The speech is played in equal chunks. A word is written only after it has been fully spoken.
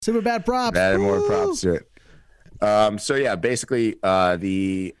Super bad props. Added more props to it. So yeah, basically, I'll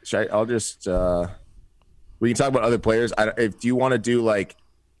just we can talk about other players. Do you want to do like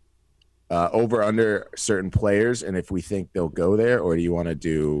over under certain players, and if we think they'll go there, or do you want to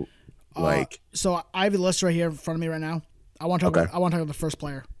do like? So I have a list right here in front of me right now. I want to talk. Okay. I want to talk about the first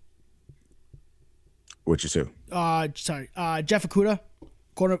player. Which is who? Jeff Okudah,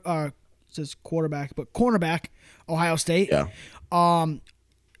 says quarterback, but cornerback, Ohio State. Yeah.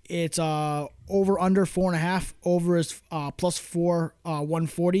 It's over under 4.5. Over is +4,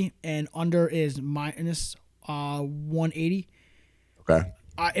 140, and under is minus 180. Okay.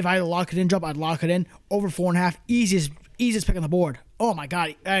 If I had to lock it in, I'd lock it in. Over 4.5, easiest pick on the board. Oh my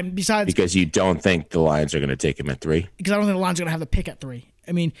god! And besides, Because you don't think the Lions are going to take him at 3? because I don't think the Lions are going to have the pick at 3.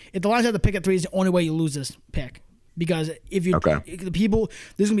 I mean, if the Lions have the pick at 3, is the only way you lose this pick. Because if you the people,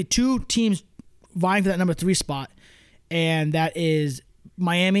 there's going to be 2 teams vying for that number 3 spot, and that is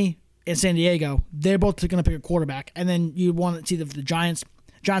Miami and San Diego. They're both going to pick a quarterback, and then you want to see the Giants.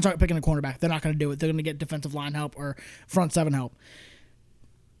 Giants aren't picking a cornerback. They're not going to do it. They're going to get defensive line help or front 7 help.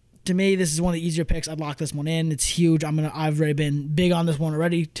 To me, this is one of the easier picks. I'd lock this one in. It's huge. I've already been big on this one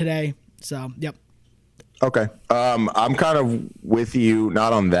already today. So, yep. Okay. I'm kind of with you,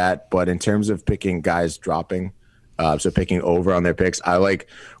 not on that, but in terms of picking guys dropping, so picking over on their picks,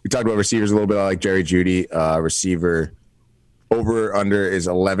 we talked about receivers a little bit. I like Jerry Jeudy, receiver. Over under is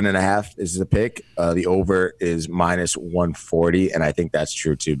 11.5 is the pick. The over is minus 140, and I think that's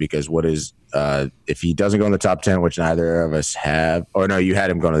true too, because if he doesn't go in the top 10, which neither of us have, or no, you had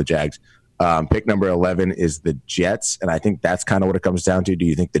him going to the Jags. Pick number 11 is the Jets, and I think that's kind of what it comes down to. Do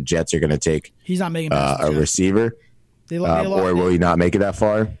you think the Jets are going to take He's not making a receiver, or will he not make it that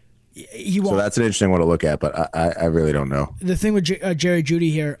far? He won't. So that's an interesting one to look at, but I really don't know. The thing with Jerry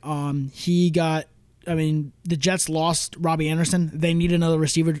Jeudy here, the Jets lost Robbie Anderson. They need another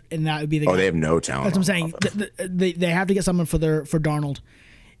receiver, and that would be the guy. They have no talent. That's what I'm saying. They have to get someone for Darnold.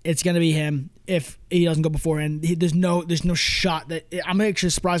 It's going to be him if he doesn't go beforehand. There's no shot that I'm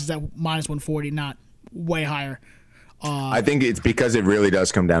actually surprised it's at minus 140, not way higher. I think it's because it really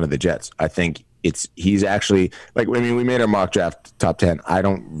does come down to the Jets. I think he's actually we made our mock draft top 10. I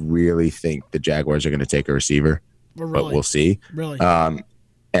don't really think the Jaguars are going to take a receiver, but we'll see. Really.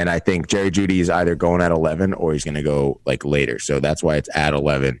 And I think Jerry Jeudy is either going at 11 or he's going to go later. So that's why it's at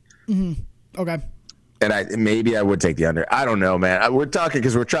 11. Mm-hmm. Okay. And maybe I would take the under. I don't know, man. We're talking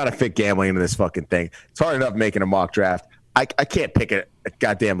because we're trying to fit gambling into this fucking thing. It's hard enough making a mock draft. I can't pick a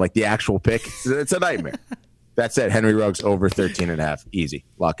goddamn the actual pick. It's a nightmare. That said, Henry Ruggs over 13.5. Easy.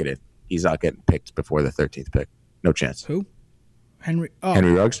 Lock it in. He's not getting picked before the 13th pick. No chance. Who? Henry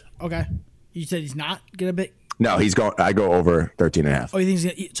Ruggs. Okay. You said he's not going to pick? No, he's going. I go over 13.5. Oh,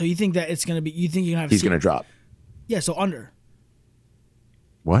 you think that it's going to be? You think you're going to have? He's going to drop. Yeah. So under.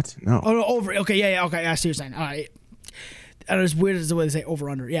 What? No. Oh no, over. Okay. Yeah. Okay. I see what you're saying. All right. And it's weird as the way they say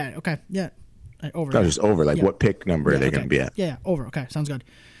over under. Yeah. Okay. Yeah. Over. No, just over. What pick number are they going to be at? Yeah. Over. Okay. Sounds good.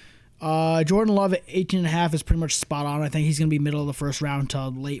 Jordan Love at 18.5 is pretty much spot on. I think he's going to be middle of the first round to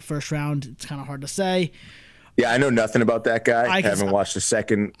late first round. It's kind of hard to say. Yeah, I know nothing about that guy. I haven't watched a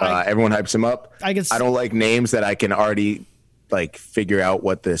second. Everyone hypes him up. I don't like names that I can already figure out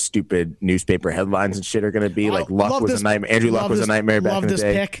what the stupid newspaper headlines and shit are going to be. Luck was a nightmare. Andrew Luck was a nightmare back in the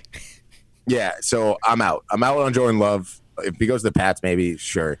day. Pick. Yeah, so I'm out. I'm out on Jordan Love. If he goes to the Pats, maybe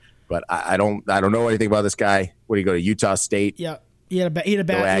sure, but I don't know anything about this guy. What do you go to Utah State? Yeah, he had a bad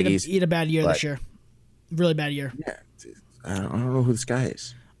year this year. Really bad year. Yeah, I don't know who this guy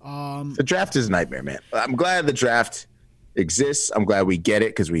is. The draft is a nightmare, man. I'm glad the draft exists. I'm glad we get it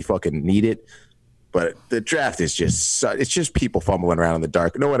because we fucking need it. But the draft is it's just people fumbling around in the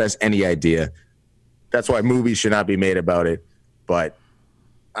dark. No one has any idea. That's why movies should not be made about it. But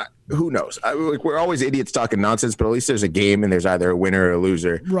who knows? We're always idiots talking nonsense, but at least there's a game and there's either a winner or a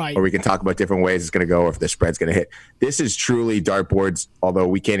loser. Right. Or we can talk about different ways it's going to go or if the spread's going to hit. This is truly dartboards, although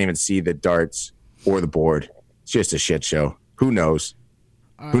we can't even see the darts or the board. It's just a shit show. Who knows?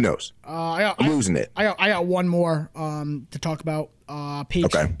 Who knows? I'm losing it. I got one more to talk about.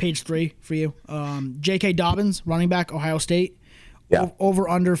 Page 3 for you. J.K. Dobbins, running back, Ohio State. Yeah. Over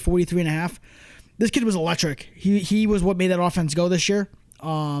under 43.5. This kid was electric. He was what made that offense go this year.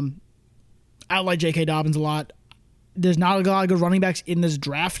 I like J.K. Dobbins a lot. There's not a lot of good running backs in this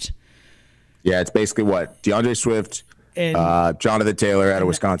draft. Yeah, it's basically what? DeAndre Swift, and Jonathan Taylor out of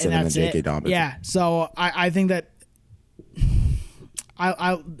Wisconsin, and then J.K. Dobbins. Yeah, so I think that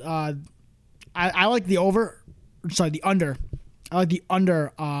I like the the under. I like the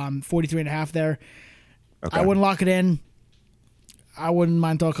under 43.5 there. Okay. I wouldn't lock it in. I wouldn't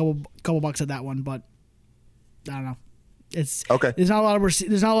mind throwing a couple bucks at that one, but I don't know. It's okay. There's not a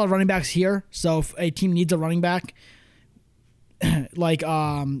lot of running backs here. So if a team needs a running back, like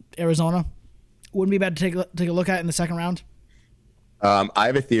Arizona, wouldn't be bad to take a look at in the second round. I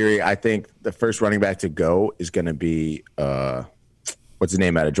have a theory. I think the first running back to go is going to be what's his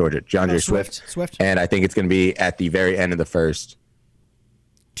name out of Georgia, DeAndre Swift. And I think it's going to be at the very end of the first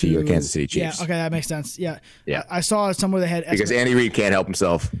to your Kansas City Chiefs. Yeah, okay, that makes sense. Yeah. Yeah. I saw somewhere they had because Andy Reid can't help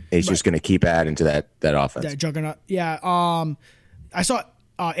himself. He's just going to keep adding to that offense. That juggernaut. Yeah. I saw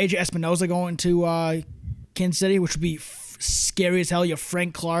AJ Espinoza going to Kansas City, which would be scary as hell. You have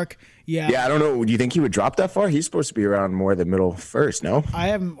Frank Clark. Yeah. Yeah, I don't know. Do you think he would drop that far? He's supposed to be around more the middle first, no? I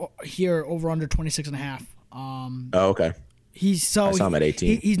have him here over under 26.5. Oh, okay. I saw him at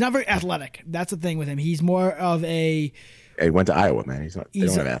 18. He's not very athletic. That's the thing with him. He's more of a. He went to Iowa, man. They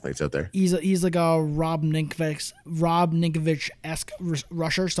don't have athletes out there. He's like a Rob Ninkovich-esque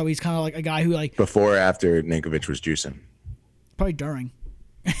rusher. So he's kind of like a guy who like before or after Ninkovich was juicing. Probably during.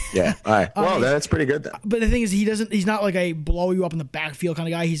 Yeah. All right. Well, that's pretty good then. But the thing is, he's not like a blow you up in the backfield kind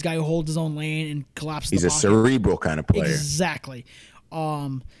of guy. He's a guy who holds his own lane and collapses. He's a cerebral kind of player. Exactly.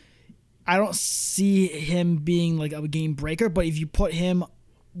 I don't see him being like a game breaker, but if you put him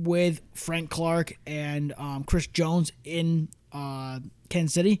with Frank Clark and Chris Jones in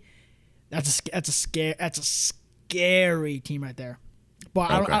Kansas City, that's a scary team right there. But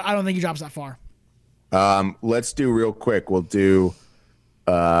okay. I don't think he drops that far. Let's do real quick. We'll do.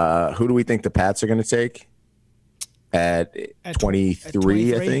 Who do we think the Pats are going to take at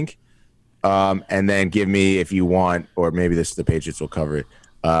 23, I think? And then give me, if you want, or maybe the Patriots will cover it,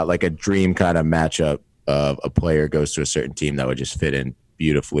 like a dream kind of matchup of a player goes to a certain team that would just fit in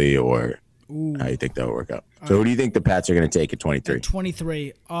beautifully, or how you think that would work out. So who do you think the Pats are going to take at 23? At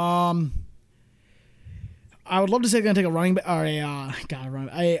 23. I would love to say they're going to take a running back or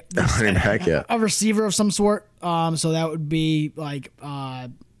running back, yeah. A receiver of some sort. So that would be like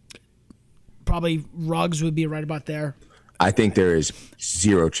probably Ruggs would be right about there. I think there is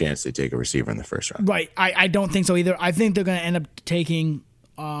zero chance they take a receiver in the first round. Right. I don't think so either. I think they're going to end up taking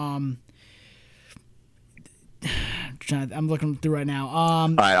I'm looking through right now. All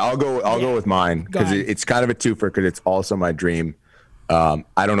right, I'll go with mine because it's kind of a twofer because it's also my dream.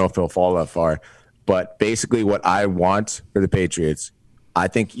 I don't know if he'll fall that far, but basically what I want for the Patriots, I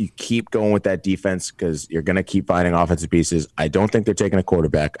think you keep going with that defense because you're going to keep finding offensive pieces. I don't think they're taking a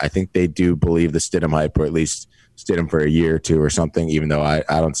quarterback. I think they do believe the Stidham hype, or at least Stidham for a year or two or something, even though I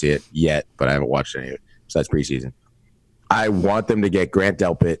don't see it yet, but I haven't watched any of it. So that's preseason. I want them to get Grant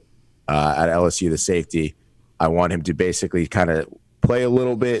Delpit at LSU, the safety. I want him to basically kind of play a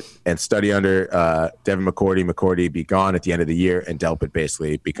little bit and study under Devin McCourty. McCourty be gone at the end of the year, and Delpit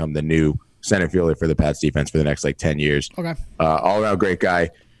basically become the new center fielder for the Pats defense for the next 10 years. Okay. All around great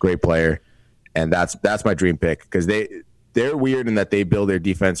guy, great player, and that's my dream pick because they're weird in that they build their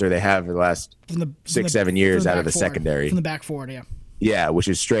defense, or they have the last 6-7 years out of the secondary from the back forward. Yeah. Yeah, which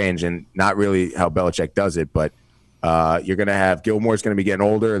is strange and not really how Belichick does it, but. You're going to have Gilmore's going to be getting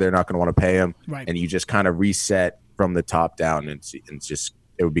older. They're not going to want to pay him. Right. And you just kind of reset from the top down, and it's just,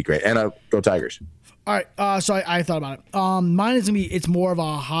 it would be great. And go Tigers. All right. So I thought about it. Mine is going to be, it's more of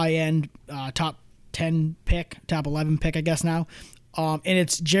a high end top 10 pick, top 11 pick, I guess now. And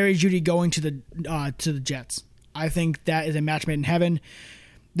it's Jerry Jeudy going to the Jets. I think that is a match made in heaven.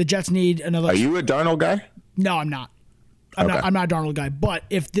 The Jets need another. Are you a Darnold guy? No, I'm not. I'm not a Darnold guy. But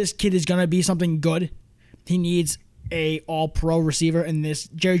if this kid is going to be something good, he needs a all-pro receiver, and this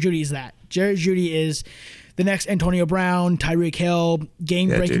Jerry Jeudy is that. Jerry Jeudy is the next Antonio Brown, Tyreek Hill,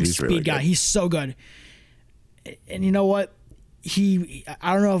 game-breaking speed really guy. Good. He's so good. And you know what? I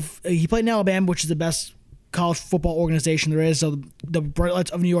don't know if he played in Alabama, which is the best college football organization there is. So the bright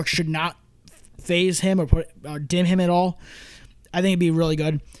lights of New York should not phase him or dim him at all. I think it'd be really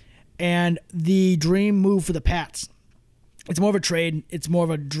good. And the dream move for the Pats. It's more of a trade. It's more of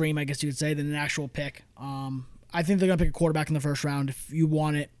a dream, I guess you could say, than an actual pick. I think they're going to pick a quarterback in the first round if you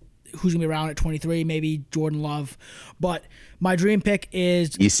want it. Who's going to be around at 23? Maybe Jordan Love. But my dream pick is...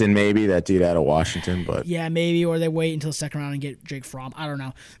 Eason, maybe, that dude out of Washington. But yeah, maybe, or they wait until the second round and get Jake Fromm. I don't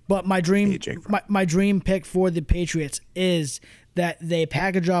know. But my dream my dream pick for the Patriots is that they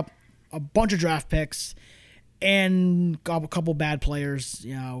package up a bunch of draft picks and a couple bad players,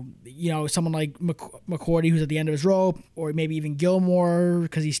 you know, someone like McCourty who's at the end of his rope, or maybe even Gilmore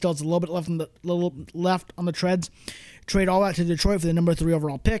because he still has a little bit left on the treads. Trade all that to Detroit for the number 3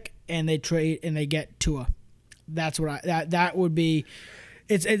 overall pick, and they get Tua. That's what that would be.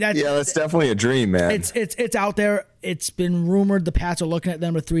 That's definitely a dream, man. It's out there. It's been rumored the Pats are looking at the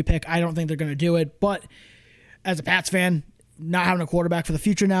number 3 pick. I don't think they're going to do it, but as a Pats fan, not having a quarterback for the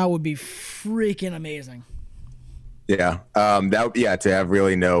future now would be freaking amazing. Yeah. To have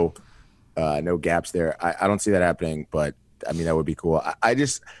really no gaps there. I don't see that happening, but I mean, that would be cool.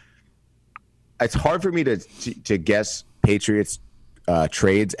 It's hard for me to guess Patriots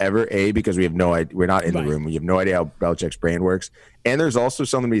trades ever, because we have no idea. We're not in the room. We have no idea how Belichick's brain works. And there's also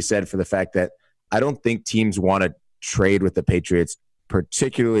something to be said for the fact that I don't think teams want to trade with the Patriots,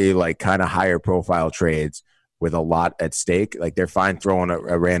 particularly like kind of higher profile trades with a lot at stake. Like they're fine throwing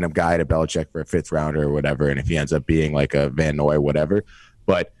a random guy to Belichick for a 5th rounder or whatever. And if he ends up being like a Van Noy, whatever.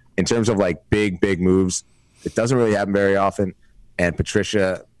 But in terms of like big moves, it doesn't really happen very often. And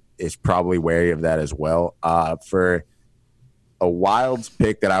Patricia is probably wary of that as well. For a wild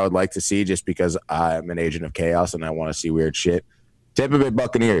pick that I would like to see, just because I'm an agent of chaos and I want to see weird shit. Tampa Bay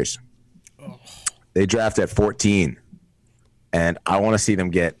Buccaneers. They draft at 14. And I want to see them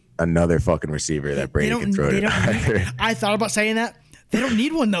get another fucking receiver that Brady can throw to. I thought about saying that. They don't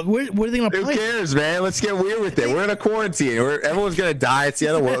need one, though. Where are they going to play? Who cares, man? Let's get weird with it. We're in a quarantine. Everyone's going to die. It's the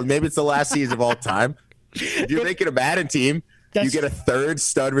other world. Maybe it's the last season of all time. If you're making a Madden team, you get a 3rd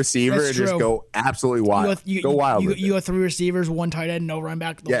stud receiver and just go absolutely wild. Go wild. You got 3 receivers, 1 tight end, no run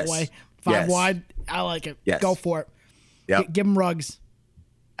back the whole way. 5 wide. I like it. Yes. Go for it. Yep. Give them Ruggs.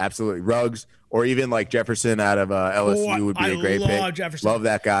 Absolutely. Ruggs, or even like Jefferson out of LSU would be a great pick. Jefferson. Love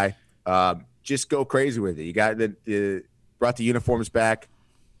that guy. Just go crazy with it. You got brought the uniforms back.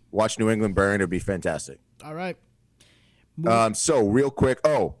 Watch New England burn. It'd be fantastic. All right. So real quick.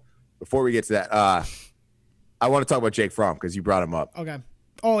 Before we get to that, I want to talk about Jake Fromm because you brought him up. Okay.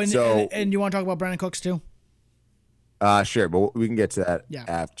 And you want to talk about Brandon Cooks too? Sure, but we can get to that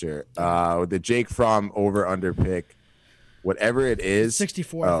after. The Jake Fromm over/under pick, whatever it is.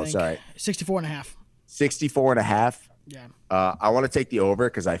 64. I think. Sorry. 64.5. 64.5. Yeah. I want to take the over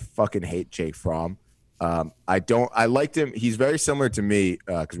because I fucking hate Jake Fromm. I liked him. He's very similar to me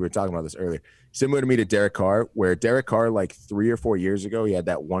because we were talking about this earlier. Similar to me to Derek Carr, where Derek Carr, like 3 or 4 years ago, he had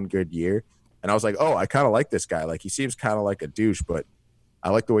that one good year. And I was like, I kind of like this guy. Like, he seems kind of like a douche, but I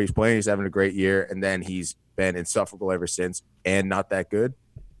like the way he's playing. He's having a great year. And then he's been insufferable ever since and not that good.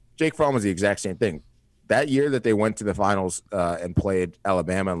 Jake Fromm was the exact same thing. That year that they went to the finals and played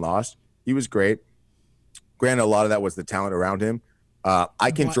Alabama and lost, he was great. Granted, a lot of that was the talent around him.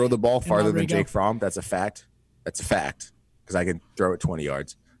 I can throw the ball farther than Jake Fromm. That's a fact. That's a fact because I can throw it 20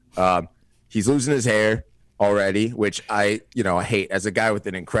 yards. He's losing his hair already, which I hate. As a guy with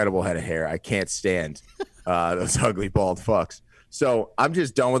an incredible head of hair, I can't stand those ugly bald fucks. So I'm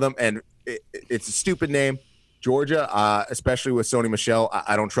just done with him. And it's a stupid name. Georgia, especially with Sony Michel,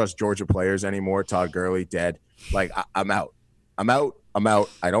 I don't trust Georgia players anymore. Todd Gurley, dead. Like, I'm out. I'm out.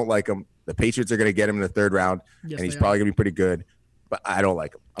 I don't like him. The Patriots are going to get him in the 3rd round, and he's probably going to be pretty good. But I don't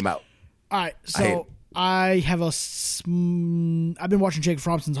like him. I'm out. All right, so I've been watching Jake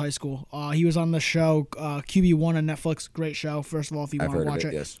Fromm since high school. He was on the show QB1 on Netflix. Great show. First of all, if you want to watch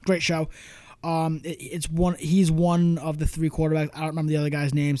it, yes. Great show. He's one of the 3 quarterbacks. I don't remember the other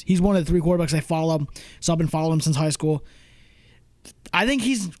guys' names. He's one of the 3 quarterbacks I follow. So I've been following him since high school. I think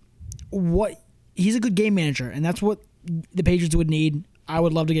he's a good game manager, and that's what the Patriots would need. I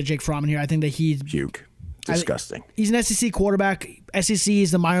would love to get Jake Fromm in here. I think that he's puke. Disgusting. He's an SEC quarterback. SEC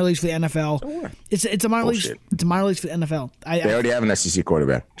is the minor leagues for the NFL. So it's a minor leagues. It's a minor leagues for the NFL. They already have an SEC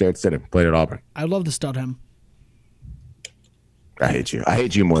quarterback. Jared Stidham played at Auburn. I'd love to stud him. I hate you. I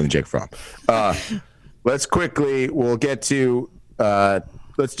hate you more than Jake Fromm. We'll get to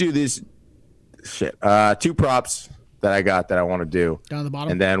let's do these 2 props that I got that I want to do. Down at the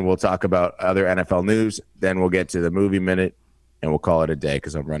bottom. And then we'll talk about other NFL news. Then we'll get to the movie minute and we'll call it a day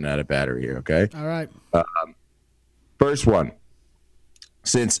because I'm running out of battery here, okay? All right. First one.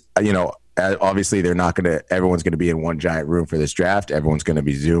 Since, obviously everyone's going to be in one giant room for this draft. Everyone's going to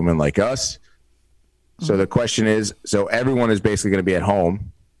be Zooming like us. So the question is, everyone is basically going to be at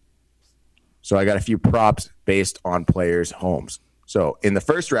home. So I got a few props based on players' homes. So in the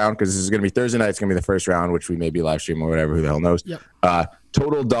first round, because this is going to be Thursday night, it's going to be the first round, which we may be live stream or whatever, who the hell knows. Yep.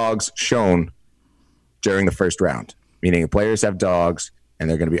 Total dogs shown during the first round, meaning players have dogs and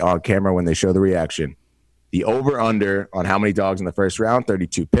they're going to be on camera when they show the reaction. The over-under on how many dogs in the first round,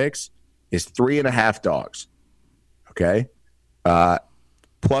 32 picks, is 3.5 dogs. Okay?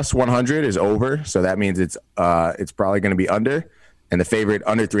 Plus 100 is over, so that means it's probably going to be under. And the favorite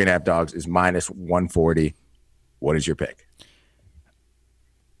under 3.5 dogs is minus 140. What is your pick?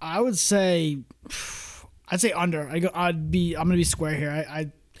 I would say, I'd say under. I'm going to be square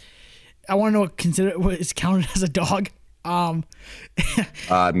here. I want to know what is counted as a dog. What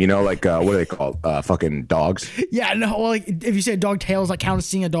are they called? Fucking dogs. Yeah, no. Well, like if you say dog tails, like count as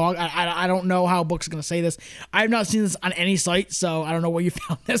seeing a dog. I don't know how a book's gonna say this. I have not seen this on any site, so I don't know where you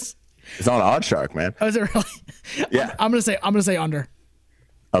found this. It's on OddsShark, man. Oh, is it really? Yeah. I'm gonna say under.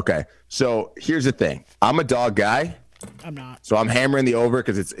 Okay. So here's the thing. I'm a dog guy. I'm not. So I'm hammering the over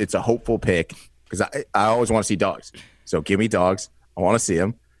because it's a hopeful pick because I always want to see dogs. So give me dogs. I want to see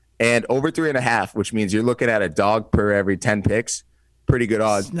them. And over 3.5, which means you're looking at a dog per every 10 picks. Pretty good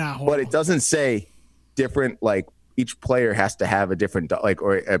odds. But it doesn't say different, like each player has to have a different dog, like,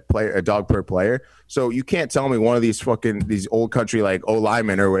 or a dog per player. So you can't tell me one of these old country like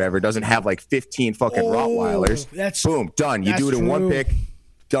linemen or whatever doesn't have like 15 fucking Rottweilers. Boom, done. You do it in one pick,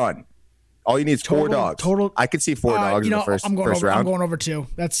 done. All you need is 4 dogs. I could see 4 dogs in the first round. I'm going over 2.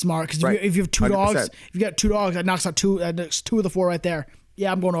 That's smart because if you have 2 dogs, if you got 2 dogs, that knocks out 2. That knocks 2 of the 4 right there.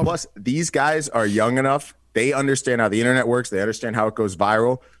 Yeah, I'm going over. Plus, these guys are young enough. They understand how the internet works. They understand how it goes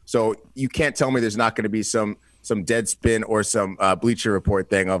viral. So you can't tell me there's not going to be some dead spin or some Bleacher Report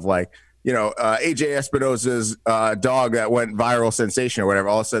thing of like, AJ Espinosa's dog that went viral sensation or whatever.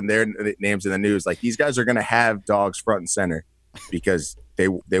 All of a sudden, their names in the news. Like these guys are going to have dogs front and center because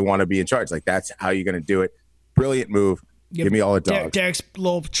they want to be in charge. Like that's how you're going to do it. Brilliant move. Give me all the dogs. Derek's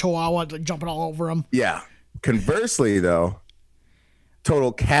little chihuahua jumping all over him. Yeah. Conversely, though,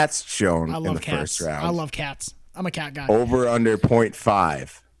 total cats shown in the first round. I love cats. I'm a cat guy. Over under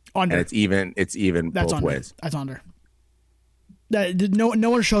 0.5. Under. And it's even That's both under. ways. That's under. No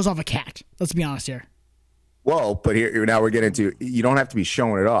one shows off a cat. Let's be honest here. Well, but here now we're getting to you don't have to be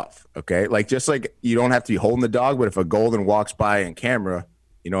showing it off, okay? Like just like you don't have to be holding the dog, but if a golden walks by in camera,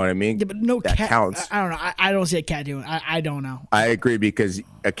 you know what I mean? Yeah, but no that cat counts. I don't know. I don't see a cat doing. I don't know. I agree because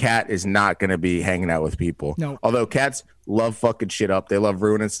a cat is not going to be hanging out with people. No. Although cats love fucking shit up, they love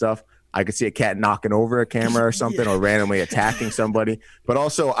ruining stuff. I could see a cat knocking over a camera or something or randomly attacking somebody. But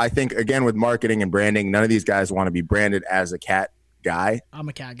also, I think, again, with marketing and branding, none of these guys want to be branded as a cat guy. I'm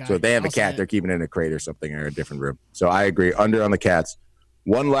a cat guy. So if they have a cat, they're keeping it in a crate or something or a different room. So I agree. Under on the cats.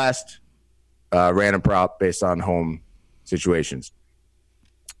 One last random prop based on home situations.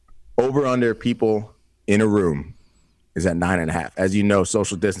 Over under people in a room is at 9.5. As you know,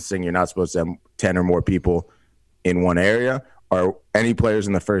 social distancing, you're not supposed to have 10 or more people in one area. Are any players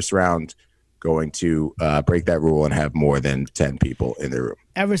in the first round going to break that rule and have more than 10 people in the room?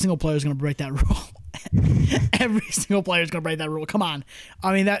 Every single player is going to break that rule. Every single player is going to break that rule. Come on.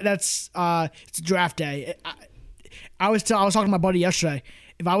 I mean, that's it's draft day. I was talking to my buddy yesterday.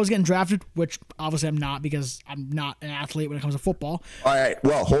 If I was getting drafted, which obviously I'm not because I'm not an athlete when it comes to football. All right.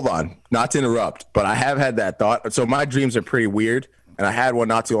 Well, hold on. Not to interrupt, but I have had that thought. So my dreams are pretty weird. And I had one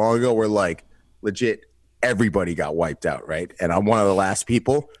not too long ago where like legit everybody got wiped out, right? And I'm one of the last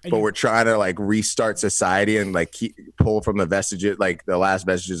people, but we're trying to like restart society and like pull from the vestiges, like the last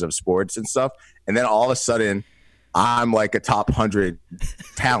vestiges of sports and stuff. And then all of a sudden I'm like a top 100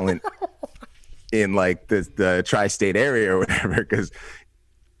 talent in like the tri-state area or whatever, because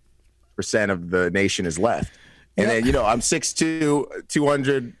percent of the nation is left. And then, I'm 6'2",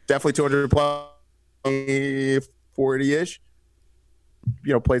 200, definitely 200 plus, 40-ish.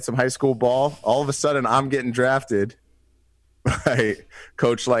 Played some high school ball. All of a sudden, I'm getting drafted by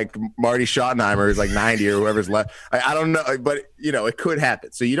coach like Marty Schottenheimer, who's like 90 or whoever's left. I don't know, but it could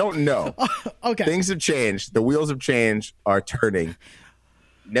happen. So you don't know. Okay. Things have changed. The wheels of change are turning.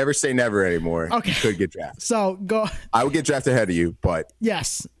 Never say never anymore. Okay. You could get drafted. So go. I would get drafted ahead of you, but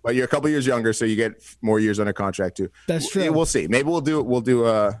yes. But you're a couple years younger, so you get more years under contract too. That's true. We'll see. Maybe we'll do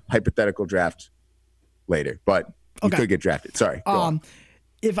a hypothetical draft later, but you could get drafted. Sorry.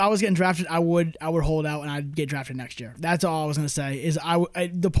 If I was getting drafted, I would hold out and I'd get drafted next year. That's all I was gonna say. Is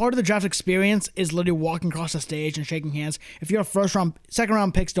the part of the draft experience is literally walking across the stage and shaking hands. If you're a second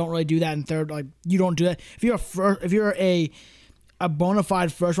round picks don't really do that, and third, like you don't do that. If you're a bona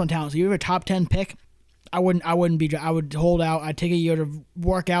fide first round talent, so you're a top 10 pick, I would hold out. I'd take a year to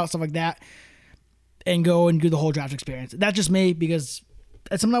work out, stuff like that, and go and do the whole draft experience. That's just me because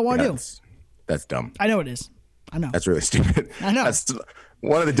that's something I want to do. That's dumb. I know it is. I know. That's really stupid. I know. That's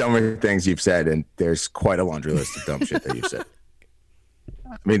one of the dumber things you've said, and there's quite a laundry list of dumb shit that you've said.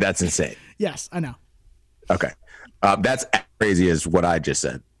 I mean, that's insane. Yes, I know. Okay. That's as crazy as what I just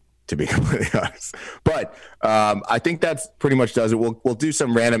said, to be completely honest. But I think that's pretty much does it. We'll do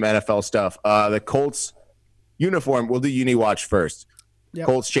some random NFL stuff. The Colts uniform, we'll do UniWatch first. Yep.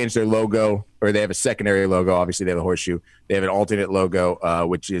 Colts changed their logo, or they have a secondary logo. Obviously, they have a horseshoe. They have an alternate logo,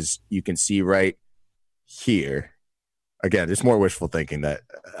 which is you can see right here. Again, it's more wishful thinking that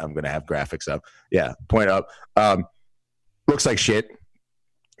I'm going to have graphics up. Yeah, point up. Looks like shit.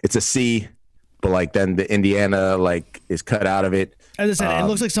 It's a C, but like then the Indiana like is cut out of it. As I said, it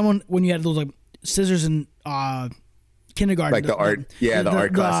looks like someone when you had those like scissors in kindergarten, like the art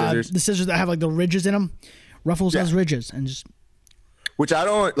class scissors. The scissors that have like the ridges in them. Ruffles has ridges and just. Which I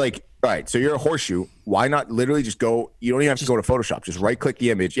don't like. All right, so you're a horseshoe. Why not literally just go? You don't even have to go to Photoshop. Just right click the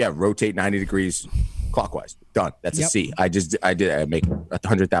image. Yeah, rotate 90 degrees clockwise. Done. That's a C. I make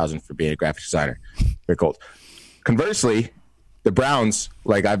 100,000 for being a graphic designer. Very cool. Conversely, the Browns,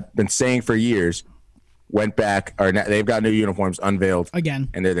 like I've been saying for years, went back, or they've got new uniforms unveiled again,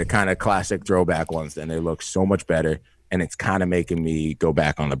 and they're the kind of classic throwback ones, and they look so much better. And it's kind of making me go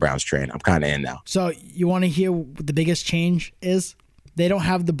back on the Browns train. I'm kind of in now. So you want to hear what the biggest change is? They don't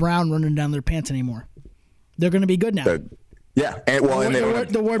have the brown running down their pants anymore. They're going to be good now. And they don't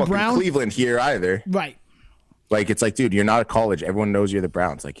have the word brown Cleveland here either. Right. Like it's like, dude, you're not a college. Everyone knows you're the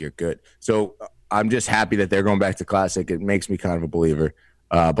Browns. Like you're good. So I'm just happy that they're going back to classic. It makes me kind of a believer.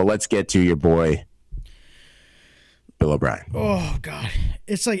 But let's get to your boy, Bill O'Brien. Oh God,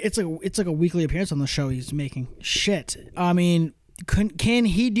 it's like a weekly appearance on the show he's making. Shit. I mean, can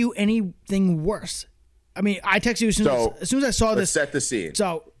he do anything worse? I mean, I texted you as soon as I saw this. Set the scene.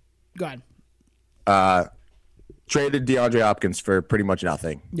 So, go ahead. Traded DeAndre Hopkins for pretty much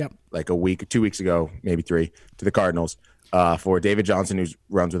nothing. Yep. Like 2 weeks ago, maybe 3, to the Cardinals for David Johnson, who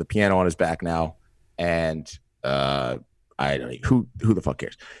runs with a piano on his back now, and I don't know who the fuck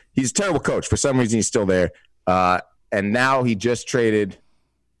cares. He's a terrible coach. For some reason, he's still there. And now he just traded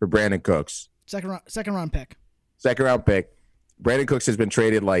for Brandon Cooks. Second round pick. Second round pick. Brandon Cooks has been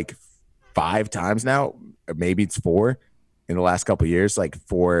traded like 5 times now, or maybe it's 4 in the last couple of years, like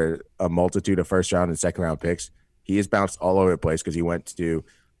for a multitude of first round and second round picks. He has bounced all over the place because he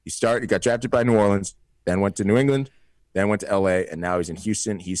got drafted by New Orleans, then went to New England, then went to LA, and now he's in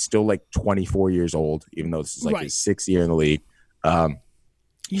Houston. He's still like 24 years old, even though this is like his 6th year in the league.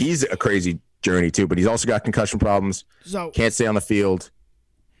 He's a crazy journey too, but he's also got concussion problems. So can't stay on the field.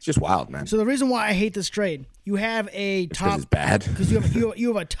 It's just wild, man. So the reason why I hate this trade, you have a top. It's bad because you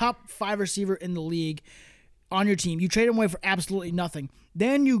have a top 5 receiver in the league on your team. You trade him away for absolutely nothing.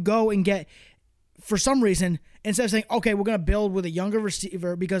 Then you go and get, for some reason, instead of saying, okay, we're going to build with a younger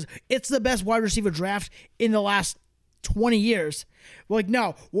receiver because it's the best wide receiver draft in the last 20 years. We're like,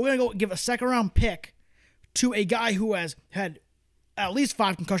 no, we're going to go give a second round pick to a guy who has had at least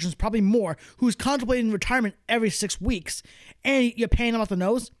 5 concussions, probably more, who's contemplating retirement every 6 weeks, and you're paying him out the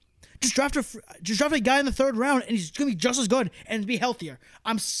nose. Just draft a guy in the 3rd round, and he's going to be just as good and be healthier.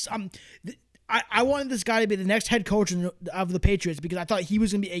 I wanted this guy to be the next head coach of the Patriots because I thought he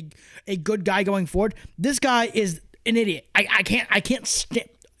was going to be a good guy going forward. This guy is an idiot. I can't stand.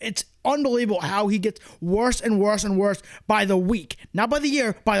 It's unbelievable how he gets worse and worse and worse by the week, not by the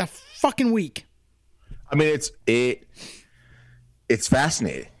year, by the fucking week. I mean, it's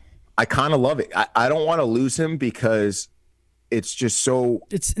fascinating. I kind of love it. I don't want to lose him because it's just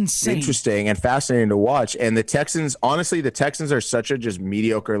it's insane, interesting and fascinating to watch. And the Texans are such a just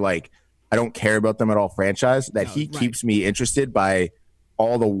mediocre, like, I don't care about them at all franchise that he keeps me interested by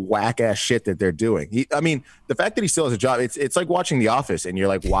all the whack ass shit that they're doing. The fact that he still has a job, it's like watching The Office and you're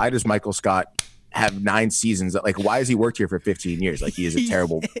like, why does Michael Scott have 9 seasons? Like, why has he worked here for 15 years? Like, he is a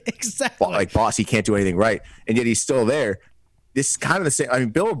terrible boss. He can't do anything right. And yet he's still there. This is kind of the same. I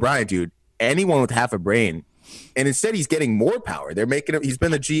mean, Bill O'Brien, dude, anyone with half a brain, and instead he's getting more power. They're making him. He's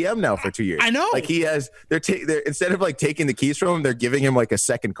been the GM now for 2 years. I know. Like he has. They're instead of like taking the keys from him, they're giving him like a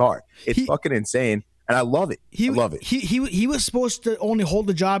second car. It's fucking insane, and I love it. I love it. He was supposed to only hold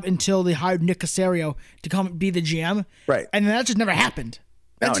the job until they hired Nick Caserio to come be the GM. Right. And that just never happened.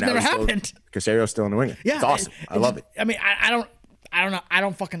 Never happened. Caserio's still in the wing. Yeah, it's awesome. I love it. I mean, I don't know. I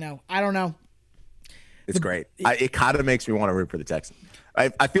don't fucking know. I don't know. It's great. It kind of makes me want to root for the Texans.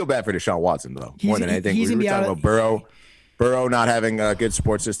 I feel bad for Deshaun Watson, though, more than anything. We were talking about Burrow not having a good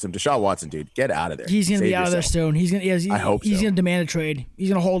support system. Deshaun Watson, dude, get out of there. He's going to be out of there soon. I hope he's going to demand a trade. He's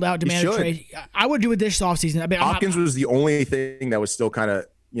going to hold out, demand a trade. I would do it this offseason. I mean, Hopkins was the only thing that was still kind of,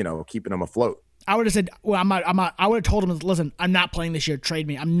 keeping him afloat. I would have said, well, I'm not. I would have told him, listen, I'm not playing this year. Trade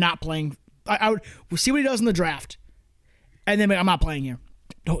me. I'm not playing. We'll see what he does in the draft. And then I'm not playing here.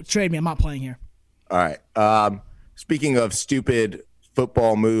 Don't trade me. I'm not playing here. All right. Speaking of stupid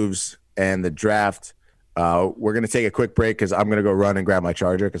football moves and the draft, we're going to take a quick break because I'm going to go run and grab my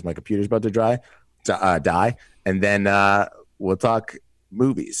charger because my computer's about to die. And then we'll talk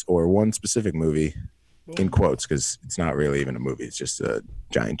movies, or one specific movie in quotes, because it's not really even a movie. It's just a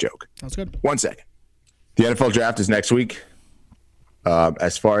giant joke. Sounds good. 1 second. The NFL draft is next week.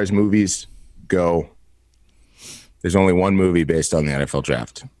 As far as movies go, there's only one movie based on the NFL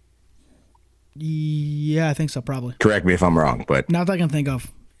draft. Yeah, I think so, probably. Correct me if I'm wrong, but not that I can think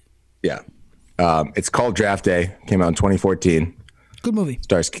of. Yeah. It's called Draft Day. Came out in 2014. Good movie.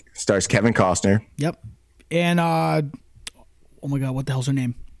 Stars Kevin Costner. Yep. And oh my God, what the hell's her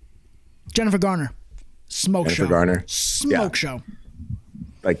name? Jennifer Garner. Smoke show.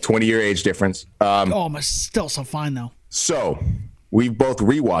 like 20-year age difference. I'm still so fine though. So we've both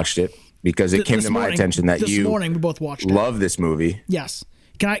rewatched it because it came to my attention that this morning we both watched it. Love this movie. Yes.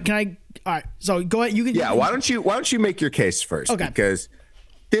 Can I? All right. So go ahead. You can. Yeah. Why don't you make your case first? Okay. Because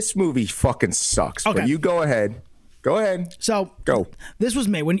this movie fucking sucks. Okay. But you go ahead. Go ahead. So go. This was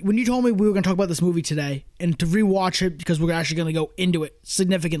me when you told me we were going to talk about this movie today and to rewatch it because we're actually going to go into it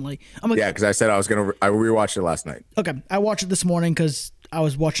significantly. I'm like, yeah, because I said I rewatched it last night. Okay, I watched it this morning because I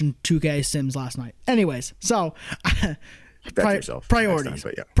was watching 2K Sims last night. Anyways, so priorities.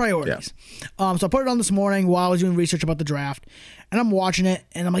 Time, yeah. Priorities. Yeah. So I put it on this morning while I was doing research about the draft, and I'm watching it,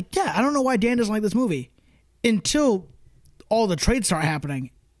 and I'm like, yeah, I don't know why Dan doesn't like this movie until all the trades start happening,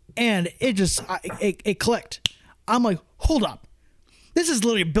 and it just it clicked. I'm like, hold up, this is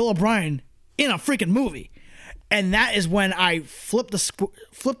literally Bill O'Brien in a freaking movie, and that is when I flip the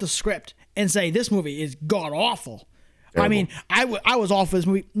script and say this movie is god awful. Terrible. I mean, I was all for this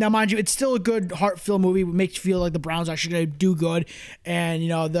movie. Now, mind you, it's still a good heart-filled movie. It makes you feel like the Browns are actually going to do good. And,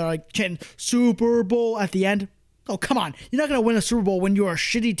 they're like getting Super Bowl at the end. Oh, come on. You're not going to win a Super Bowl when you're a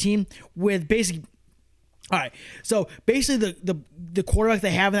shitty team with basically... All right. So, basically, the quarterback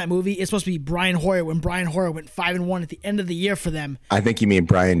they have in that movie is supposed to be Brian Hoyer when Brian Hoyer went 5-1 at the end of the year for them. I think you mean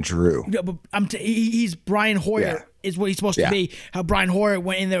Brian Drew. Yeah, but he's Brian Hoyer. Yeah. Is what he's supposed to be. How Brian Hoyer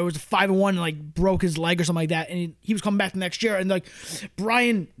went in there, was 5-1 and like broke his leg or something like that, and he was coming back the next year, and like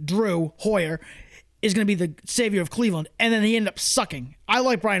Brian Drew Hoyer is going to be the savior of Cleveland, and then he ended up sucking. I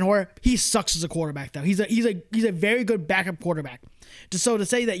like Brian Hoyer. He sucks as a quarterback though. He's a very good backup quarterback. So to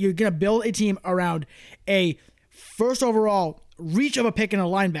say that you're going to build a team around a first overall reach of a pick and a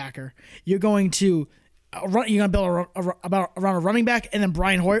linebacker, you're going to build around a running back, and then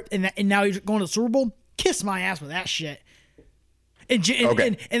Brian Hoyer, and now you're going to the Super Bowl. Kiss my ass with that shit. And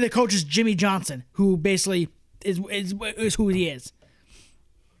the coach is Jimmy Johnson, who basically is who he is.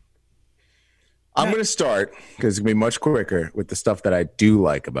 I'm going to start, because it's going to be much quicker, with the stuff that I do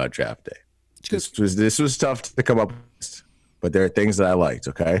like about Draft Day. This was tough to come up with, but there are things that I liked,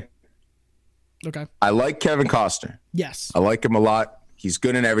 okay? Okay. I like Kevin Costner. Yes. I like him a lot. He's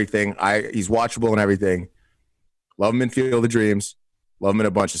good in everything. He's watchable in everything. Love him in Field of Dreams. Love him in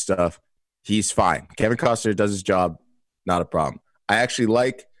a bunch of stuff. He's fine. Kevin Costner does his job. Not a problem. I actually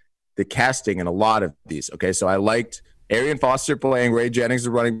like the casting in a lot of these. Okay, so I liked Arian Foster playing Ray Jennings, the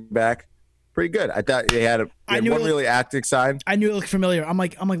running back. Pretty good. I thought he had one really acting side. I knew it looked familiar. I'm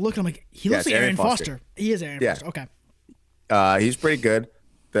like, he looks like Arian Foster. He is Arian Foster. Okay. He's pretty good.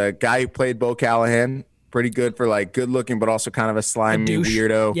 The guy who played Bo Callahan, pretty good for like good looking, but also kind of a slimy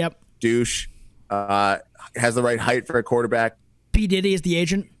weirdo. Yep. Douche. Has the right height for a quarterback. P. Diddy is the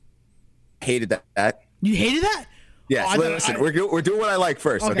agent. Hated that. You hated that? Yes. Listen, we're doing what I like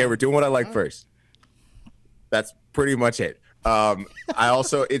first. Okay, we're doing what I like first. That's pretty much it. I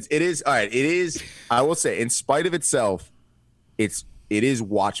also it is all right. It is. I will say, in spite of itself, it is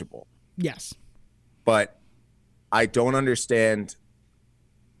watchable. Yes. But I don't understand.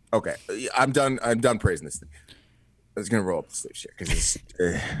 Okay, I'm done praising this thing. I was gonna roll up the sleeves here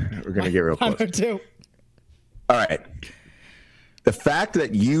because we're gonna get real close. Too. All right. The fact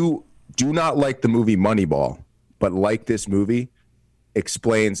that you do not like the movie Moneyball, but like this movie,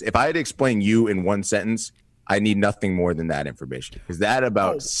 explains. If I had to explain you in one sentence, I need nothing more than that information, because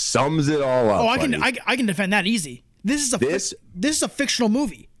that sums it all up. I can defend that easy. This is a fictional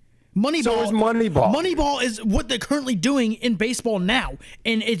movie. Moneyball. So is Moneyball. Moneyball is what they're currently doing in baseball now,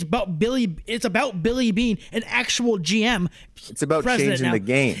 and it's about Billy. It's about Billy Beane, an actual GM. It's about changing the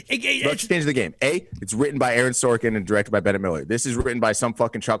game. It's about changing the game. It's written by Aaron Sorkin and directed by Bennett Miller. This is written by some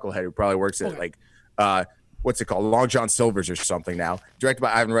fucking chucklehead who probably works at what's it called, Long John Silver's or something now. Directed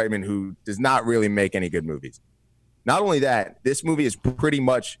by Ivan Reitman, who does not really make any good movies. Not only that, this movie is pretty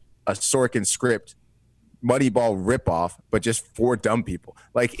much a Sorkin script Moneyball ripoff, but just for dumb people.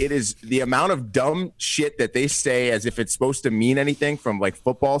 Like, it is the amount of dumb shit that they say as if it's supposed to mean anything from like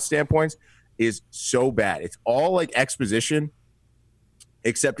football standpoints is so bad. It's all like exposition,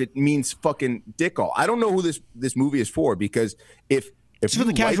 except it means fucking dick all. I don't know who this movie is for, because if you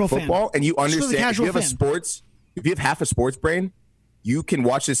like football and you understand, if you have half a sports brain, you can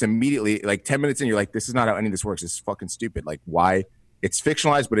watch this immediately, like 10 minutes in, you're like, this is not how any of this works. This is fucking stupid. Like, why? It's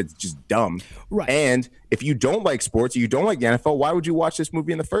fictionalized, but it's just dumb. Right. And if you don't like sports, or you don't like the NFL, why would you watch this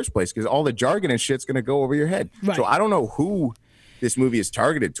movie in the first place? Because all the jargon and shit's going to go over your head. Right. So I don't know who this movie is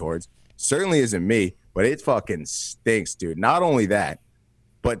targeted towards. Certainly isn't me, but it fucking stinks, dude. Not only that,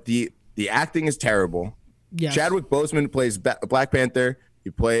 but the acting is terrible. Yes. Chadwick Boseman plays Black Panther. He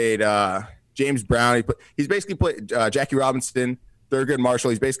played James Brown. He's basically played Jackie Robinson, Thurgood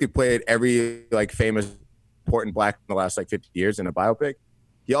Marshall. He's basically played every like famous important black in the last like 50 years in a biopic.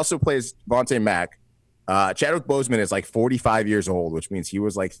 He also plays Vontae Mack. Chadwick Boseman is like 45 years old, which means he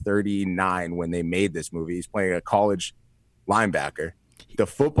was like 39 when they made this movie. He's playing a college linebacker. The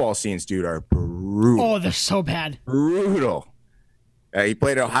football scenes, dude, are brutal. Oh, they're so bad. Brutal. He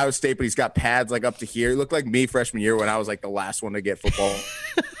played at Ohio State, but he's got pads like up to here. He looked like me freshman year when I was like the last one to get football.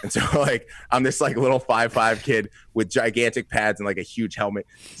 And so like I'm this like little 5'5" kid with gigantic pads and like a huge helmet.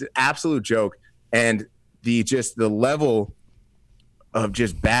 It's an absolute joke. And the level of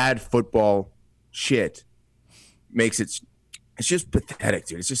just bad football shit makes it's just pathetic,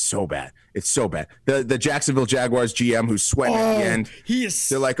 dude. It's just so bad. It's so bad. The Jacksonville Jaguars GM who's sweating at the end.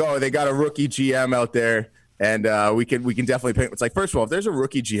 They're like, oh, they got a rookie GM out there. And we can definitely pick. It's like, first of all, if there's a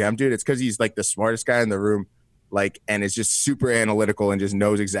rookie GM, dude, it's because he's like the smartest guy in the room, like, and is just super analytical and just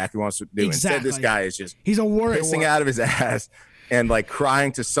knows exactly what he wants to do. Exactly. Instead, this guy is just he's a warrior, pissing out of his ass and like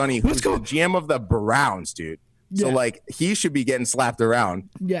crying to Sonny, who's the GM of the Browns, dude. Yeah. So like he should be getting slapped around.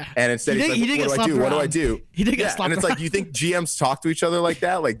 Yeah. And instead he's like, what do I do? He did get slapped and it's around. like, you think GMs talk to each other like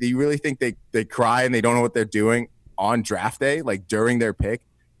that? Like, do you really think they cry and they don't know what they're doing on draft day, like during their pick?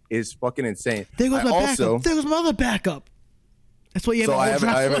 Is fucking insane. There goes my backup. There goes my other backup. That's what you have.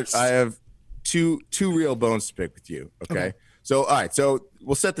 So I have two real bones to pick with you. Okay. So all right. So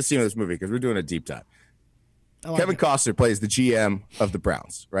we'll set the scene of this movie because we're doing a deep dive. Kevin Costner plays the GM of the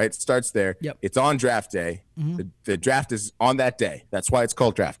Browns. Right. It starts there. Yep. It's on draft day. Mm-hmm. The draft is on that day. That's why it's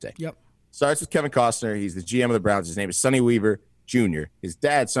called draft day. Yep. Starts with Kevin Costner. He's the GM of the Browns. His name is Sonny Weaver Jr. His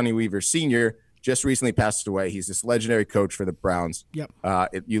dad, Sonny Weaver Sr., just recently passed away. He's this legendary coach for the Browns. Yep.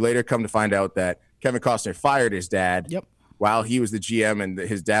 You later come to find out that Kevin Costner fired his dad. Yep. While he was the GM and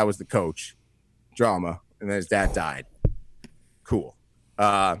his dad was the coach. Drama. And then his dad died. Cool.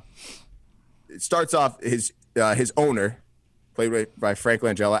 It starts off his owner, played by Frank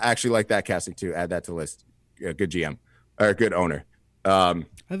Langella. I actually like that casting too. Add that to the list. Good GM or good owner. I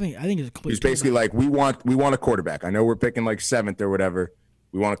think it's a complete. He's basically like, we want a quarterback. I know we're picking like 7th or whatever.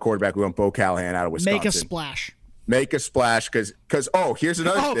 We want a quarterback. We want Bo Callahan out of Wisconsin. Make a splash because here's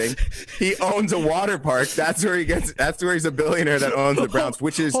another thing. He owns a water park. That's where he's a billionaire that owns the Browns,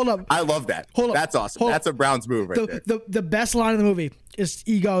 which is I love that. That's awesome. That's a Browns move right there. The best line of the movie is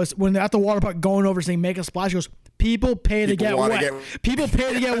he goes when they're at the water park going over saying make a splash. He goes, people pay to get wet. People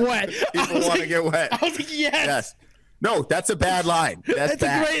pay to get wet. People want to get wet. I was like, yes. No, that's a bad line. That's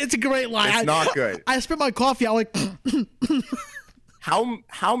bad. It's a great line. It's not good. I spit my coffee out like.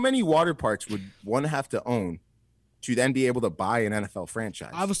 How many water parks would one have to own to then be able to buy an NFL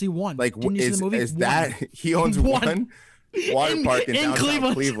franchise? Obviously one. Like, didn't you see the movie? Is that he owns one water park in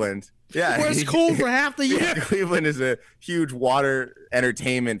downtown Cleveland? Yeah, where it's cold for half the year. Yeah, Cleveland is a huge water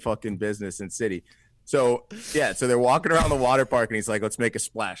entertainment fucking business and city. So they're walking around the water park and he's like, let's make a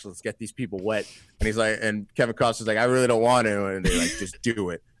splash. Let's get these people wet. And he's like, and Kevin Costner's like, I really don't want to. And they like, just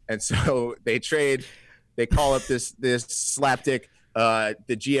do it. And so they trade. They call up this slapdick. The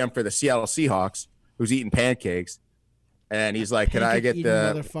GM for the Seattle Seahawks, who's eating pancakes, and he's like, "Can I get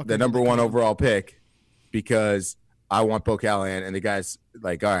the number 1 overall pick because I want Bo Callahan?" And the guy's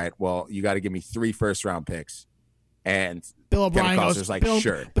like, "All right, well, you got to give me 3 first-round picks." And Bill O'Brien goes like,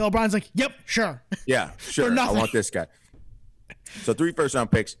 "Sure." Bill O'Brien's like, "Yep, sure." Yeah, sure. I want this guy. So 3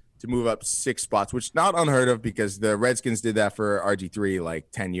 first-round picks to move up 6 spots, which is not unheard of because the Redskins did that for RG3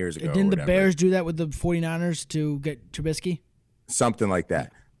 like 10 years ago. Didn't the Bears do that with the 49ers to get Trubisky? Something like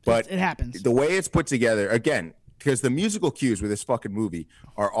that. But it happens. The way it's put together, again, because the musical cues with this fucking movie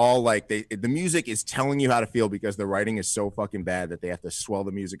are all like the music is telling you how to feel because the writing is so fucking bad that they have to swell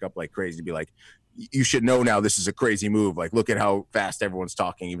the music up like crazy to be like, you should know now this is a crazy move. Like, look at how fast everyone's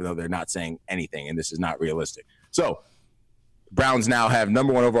talking, even though they're not saying anything, and this is not realistic. So Browns now have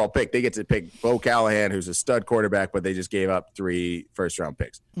number 1 overall pick. They get to pick Bo Callahan, who's a stud quarterback, but they just gave up 3 first-round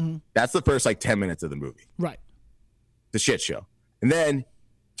picks. Mm-hmm. That's the first like 10 minutes of the movie. Right. The shit show. And then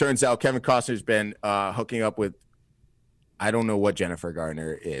turns out Kevin Costner's been hooking up with, I don't know what Jennifer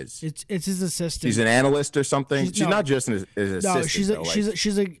Garner is. It's his assistant. She's an analyst or something. She's not just an assistant. No,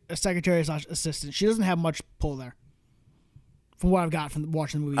 she's a secretary / assistant. She doesn't have much pull there. From what I've got from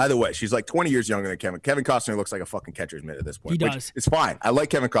watching the movie. Either way, she's like 20 years younger than Kevin. Kevin Costner looks like a fucking catcher's mitt at this point. He does. It's fine. I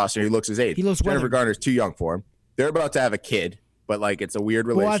like Kevin Costner. He looks his age. He looks Jennifer Garner's too young for him. They're about to have a kid, but like it's a weird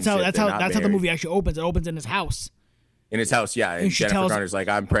relationship. Well, that's how the movie actually opens. It opens in his house. In his house, yeah. And Jennifer Garner's like,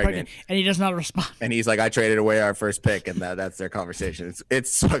 I'm pregnant. And he does not respond. And he's like, I traded away our first pick, and that's their conversation.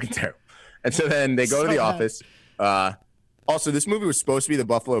 It's fucking terrible. And so then they go to the office. Also, this movie was supposed to be the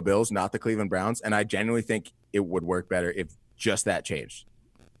Buffalo Bills, not the Cleveland Browns, and I genuinely think it would work better if just that changed.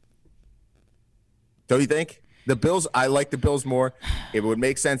 Don't you think? The Bills, I like the Bills more. It would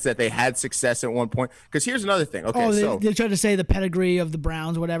make sense that they had success at one point. Because here's another thing. Okay, they tried to say the pedigree of the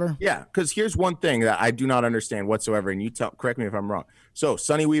Browns, whatever. Yeah, because here's one thing that I do not understand whatsoever, and correct me if I'm wrong. So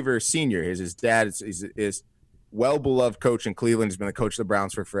Sonny Weaver Sr., his dad is well-beloved coach in Cleveland. He's been the coach of the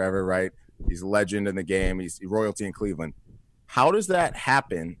Browns for forever, right? He's a legend in the game. He's royalty in Cleveland. How does that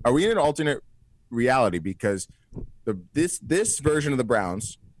happen? Are we in an alternate reality? Because this version of the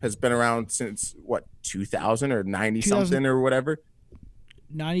Browns has been around since, 2000 or 90-something or whatever?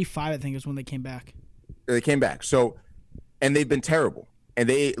 95, I think, is when they came back. They came back. So, and they've been terrible. And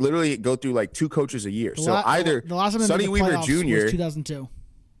they literally go through like 2 coaches a year. The last time Sonny Weaver Jr. was 2002.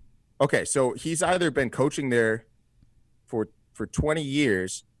 Okay, so he's either been coaching there for 20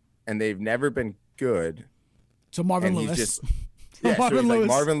 years, and they've never been good. So Marvin Lewis. So he's like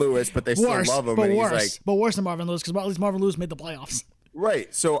Marvin Lewis, but they still love him. But worse than Marvin Lewis, because at least Marvin Lewis made the playoffs.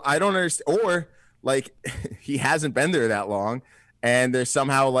 Right. So I don't understand. Or like he hasn't been there that long, and there's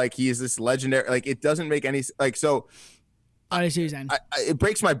somehow like he's this legendary. Like it doesn't make any like so. I see what you're saying. It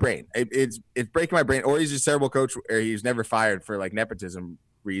breaks my brain. It's breaking my brain. Or he's a terrible coach, or he's never fired for like nepotism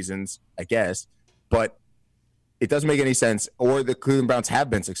reasons, I guess. But it doesn't make any sense. Or the Cleveland Browns have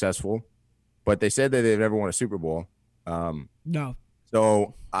been successful, but they said that they've never won a Super Bowl. No.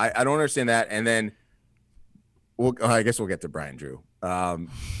 So I don't understand that. And then I guess we'll get to Brian Drew.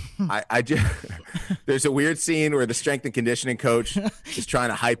 I just there's a weird scene where the strength and conditioning coach is trying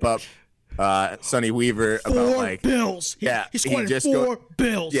to hype up Sonny Weaver about like bills. He's scoring 4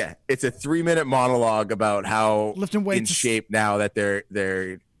 bills. Yeah, it's a 3-minute monologue about how lifting weights in shape now that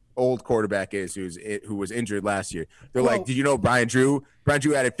their old quarterback is who was injured last year. They're like, did you know Brian Drew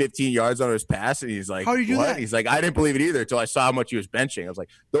added 15 yards on his pass? And he's like, how do you do that? He's like, I didn't believe it either until I saw how much he was benching. I was like,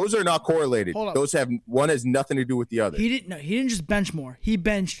 those are not correlated. Those one has nothing to do with the other. He didn't just bench more. He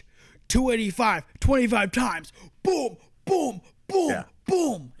benched 285 25 times. Boom, boom, boom,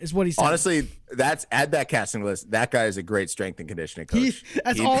 boom is what he said. Honestly, add that casting list. That guy is a great strength and conditioning coach.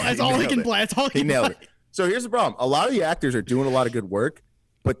 That's all he can play. That's all he nailed it. So here's the problem. A lot of the actors are doing a lot of good work,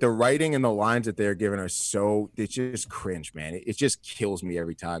 but the writing and the lines that they're giving are it's just cringe, man. It just kills me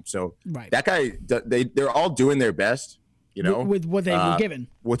every time. So that guy, they're all doing their best, you know, with what they were given,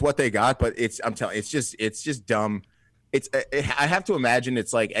 with what they got. But I'm telling, it's just dumb. I have to imagine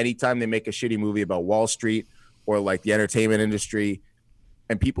it's like anytime they make a shitty movie about Wall Street or like the entertainment industry,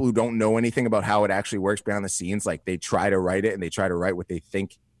 and people who don't know anything about how it actually works behind the scenes, like they try to write it and they try to write what they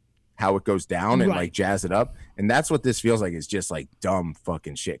think how it goes down and like jazz it up. And that's what this feels like. Is just like dumb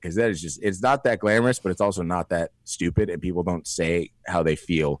fucking shit. Cause that is just, it's not that glamorous, but it's also not that stupid. And people don't say how they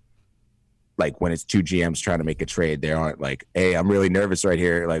feel. Like when it's 2 GMs trying to make a trade, they aren't like, hey, I'm really nervous right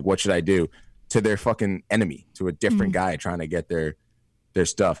here. Like, what should I do? To their fucking enemy, to a different guy trying to get their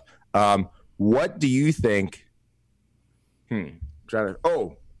stuff. What do you think? Let's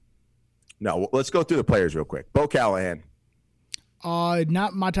go through the players real quick. Bo Callahan.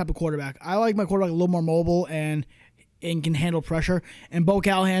 Not my type of quarterback. I like my quarterback a little more mobile and can handle pressure. And Bo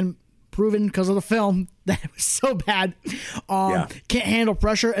Callahan, proven because of the film that it was so bad, can't handle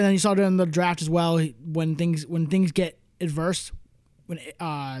pressure. And then you saw it in the draft as well. When things get adverse,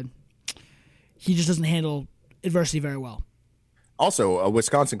 he just doesn't handle adversity very well. Also, a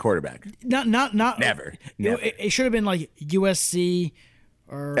Wisconsin quarterback. Not never. It should have been like USC.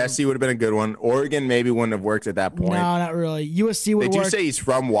 Or SC would have been a good one. Oregon maybe wouldn't have worked at that point. No, not really. USC would have worked. Did you say he's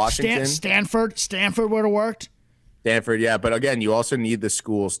from Washington? Stanford would have worked. Stanford, yeah. But again, you also need the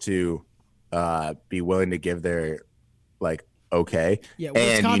schools to be willing to give their okay. Yeah,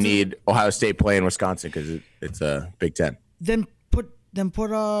 and you need Ohio State playing Wisconsin because it's a Big Ten. Then put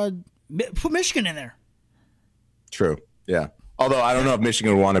Michigan in there. True. Yeah. Although I don't know if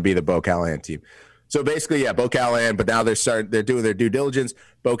Michigan would want to be the Bo Callahan team. So basically, Bo Callahan, but now they're doing their due diligence.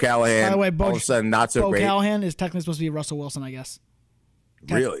 Bo Callahan, by the way, all of a sudden, not so great. Bo Callahan is technically supposed to be Russell Wilson, I guess.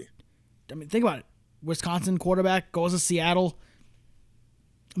 Really? I mean, think about it. Wisconsin quarterback goes to Seattle.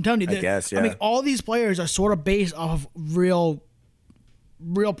 I'm telling you, I guess, yeah. I mean, all these players are sort of based off of real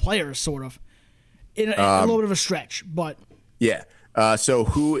players, sort of. In a little bit of a stretch, but. Yeah. So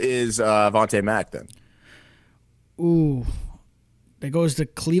who is Vontae Mack then? Ooh. That goes to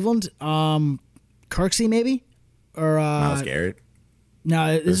Cleveland. Kirksey maybe, or Myles Garrett.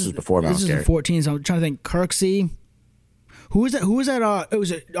 No, this is before Myles Garrett. This is 14. So I'm trying to think. Kirksey. Who was that? It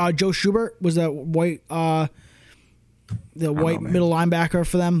was Joe Schubert. Was that white? The white middle linebacker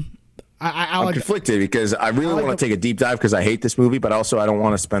for them. I'm conflicted because I really want to take a deep dive because I hate this movie, but also I don't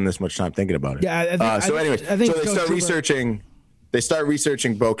want to spend this much time thinking about it. Yeah. They start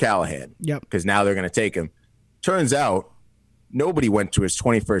researching Bo Callahan. Yep. Because now they're going to take him. Turns out nobody went to his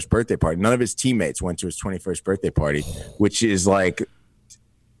 21st birthday party. None of his teammates went to his 21st birthday party, which is like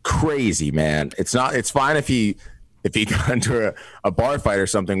crazy, man. It's fine if he got into a bar fight or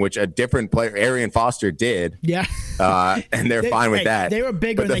something, which a different player, Arian Foster, did. Yeah. And they're fine with that. They were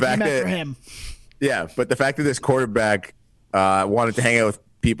bigger than they came back for him. Yeah, but the fact that this quarterback wanted to hang out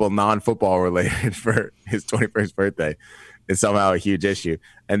with people non-football related for his 21st birthday is somehow a huge issue.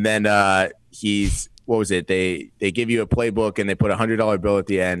 And then what was it? They give you a playbook and they put $100 bill at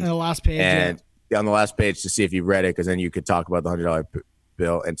the end. On the last page. And on the last page to see if you read it, because then you could talk about the $100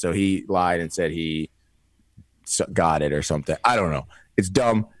 bill. And so he lied and said he got it or something. I don't know. It's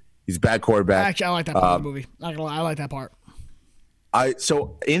dumb. He's a bad quarterback. Actually, I like that part of the movie. Not gonna lie, I like that part.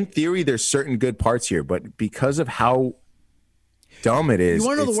 So in theory, there's certain good parts here, but because of how dumb it is, you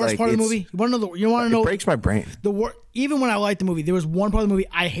want to know the worst part of the movie? You want to know? It breaks my brain. Even when I liked the movie, there was one part of the movie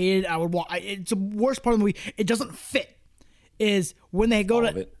I hated. I would watch. It's the worst part of the movie. It doesn't fit. Is when they go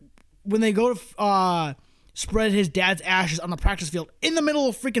to spread his dad's ashes on the practice field in the middle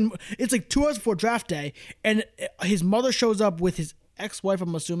of freaking. It's like 2 hours before draft day, and his mother shows up with his ex-wife.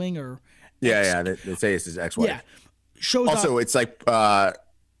 I'm assuming, or they say it's his ex-wife. Yeah, shows also, up. it's like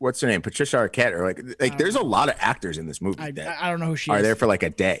what's her name, Patricia Arquette, or like there's a lot of actors in this movie. I don't know who she are is. There for like a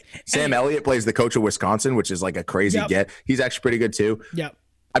day. Sam Elliott plays the coach of Wisconsin, which is like a crazy get. He's actually pretty good too. Yep.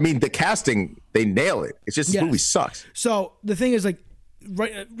 I mean, the casting, they nail it. It's just this movie sucks. So the thing is, like,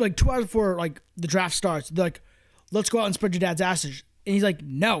 like 2 hours before like the draft starts, they're like, let's go out and spread your dad's ashes. And he's like,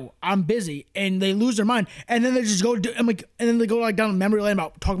 no, I'm busy. And they lose their mind. And then they just go and then they go like down memory lane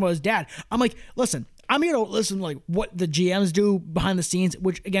about talking about his dad. I'm like, listen, I'm here to listen to like what the GMs do behind the scenes,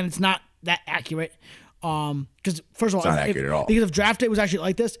 which again, it's not that accurate. Because first of all, it's not accurate at all. Because if draft day was actually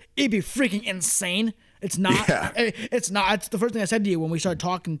like this, it'd be freaking insane. It's not. Yeah. It's not. It's the first thing I said to you when we started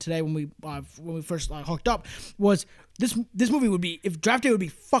talking today, when we first hooked up, was this movie would be, if draft day would be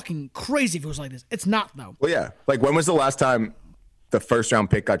fucking crazy if it was like this. It's not though. Well, yeah. Like when was the last time the first round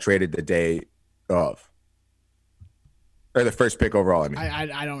pick got traded the day of? Or the first pick overall, I mean.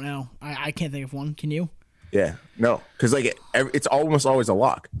 I don't know. I can't think of one. Can you? Yeah. No. Because like it's almost always a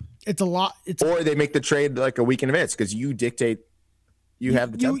lock. It's a lot. Or they make the trade like a week in advance because you dictate. You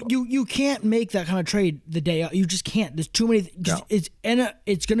have the tempo. You can't make that kind of trade the day up. You just can't. There's too many. No.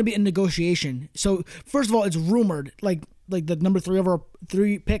 It's going to be a negotiation. So first of all, it's rumored like the number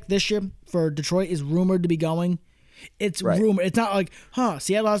 3 pick this year for Detroit is rumored to be going. It's rumored. It's not like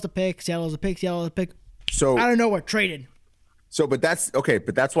Seattle has the pick. Seattle has a pick. Seattle has a pick. So I don't know what traded. So, but that's okay.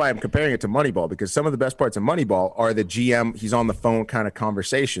 But that's why I'm comparing it to Moneyball, because some of the best parts of Moneyball are the GM. He's on the phone kind of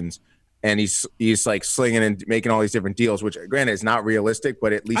conversations. And he's like slinging and making all these different deals, which granted is not realistic,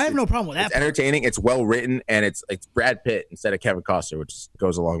 but at least I have no problem with that. It's entertaining, it's well written, and it's Brad Pitt instead of Kevin Costner, which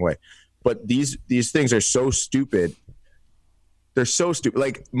goes a long way. But these things are so stupid. They're so stupid.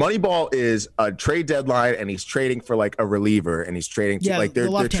 Like Moneyball is a trade deadline, and he's trading for like a reliever, and he's trading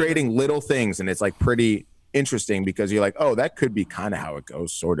they're trading little things, and it's like pretty interesting because you're like, oh, that could be kind of how it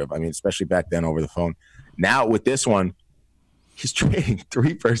goes, sort of. I mean, especially back then over the phone. Now with this one, he's trading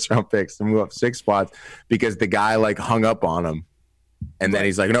 3 first-round picks to move up 6 spots because the guy like hung up on him, and then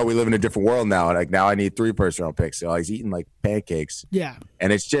he's like, "No, we live in a different world now. And like now, I need 3 first-round picks." So he's eating like pancakes. Yeah,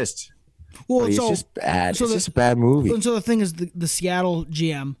 and it's just, it's just bad. So it's just a bad movie. And so the thing is, the Seattle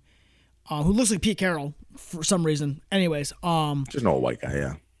GM, who looks like Pete Carroll for some reason. Anyways, just an old white guy.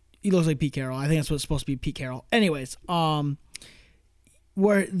 Yeah, he looks like Pete Carroll. I think that's what's supposed to be Pete Carroll. Anyways,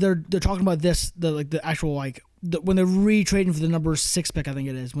 where they're talking about this, the actual like. When they're retrading for the number 6 pick, I think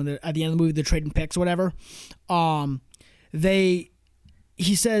it is, when they're at the end of the movie, they're trading picks or whatever.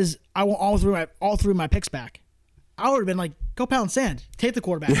 He says, "I want all three of my picks back." I would have been like, "Go pound sand, take the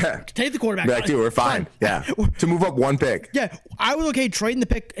quarterback, take the quarterback." Back to we're fine, yeah. To move up 1 pick. Yeah, I was okay trading the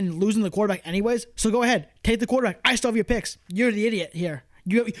pick and losing the quarterback anyways. So go ahead, take the quarterback. I still have your picks. You're the idiot here.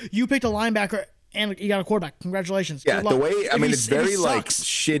 You picked a linebacker and you got a quarterback. Congratulations. Yeah, the way it's very like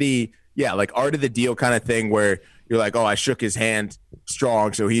shitty. Yeah, like art of the deal kind of thing where you're like, oh, I shook his hand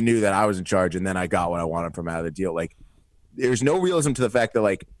strong, so he knew that I was in charge, and then I got what I wanted from out of the deal. Like, there's no realism to the fact that,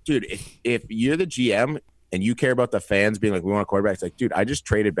 like, dude, if you're the GM and you care about the fans being like, we want a quarterback, it's like, dude, I just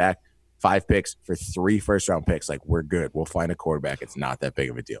traded back 5 picks for 3 first-round picks. Like, we're good. We'll find a quarterback. It's not that big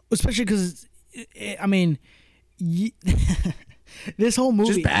of a deal. Especially because, I mean, this whole movie.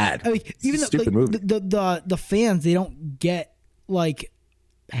 It's just bad. I mean, even stupid movie. The fans, they don't get, like,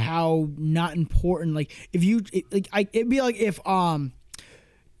 how not important, like if you it'd be like if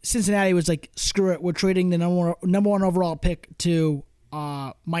Cincinnati was like, screw it, we're trading the number one overall pick to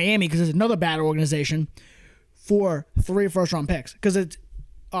Miami because it's another bad organization for 3 first-round picks, because it's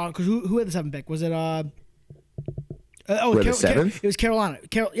because who had the 7th pick? Was it the seventh? It was Carolina.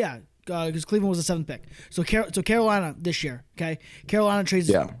 Because Cleveland was the 7th pick. So Carolina this year, okay? Carolina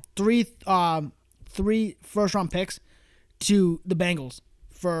trades three first-round picks to the Bengals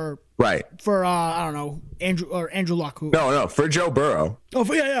for I don't know, Andrew Luck. No, for Joe Burrow.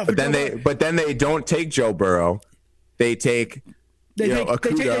 But then they don't take Joe Burrow. They take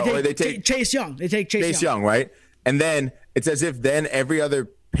Okudah, they take Chase Young. They take Chase Young, right? And then it's as if then every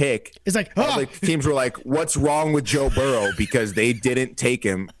other pick, it's like teams were like, what's wrong with Joe Burrow because they didn't take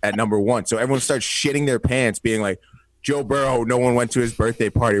him at number 1. So everyone starts shitting their pants being like, Joe Burrow, no one went to his birthday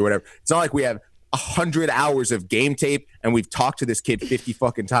party or whatever. It's not like we have 100 hours of game tape and we've talked to this kid 50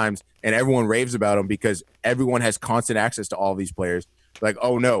 fucking times and everyone raves about him because everyone has constant access to all these players. Like,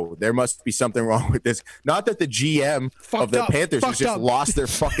 oh no, there must be something wrong with this. Not that the GM of the Panthers has just lost their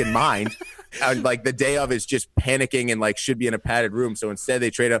fucking mind. And like the day of is just panicking and like should be in a padded room. So instead they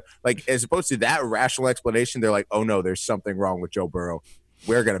trade up, like as opposed to that rational explanation, they're like, oh no, there's something wrong with Joe Burrow.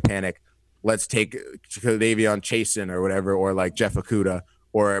 We're going to panic. Let's take Davion Chasen or whatever, or like Jeff Okudah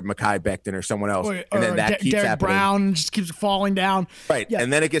or Mekhi Becton or someone else. And then that keeps Derek happening. Brown just keeps falling down. Right. Yeah.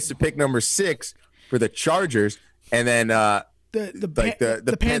 And then it gets to pick number 6 for the Chargers. And then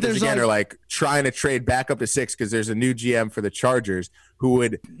the Panthers again are like trying to trade back up to 6 because there's a new GM for the Chargers who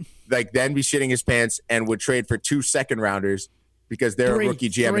would like then be shitting his pants and would trade for 2 second-rounders because they're a rookie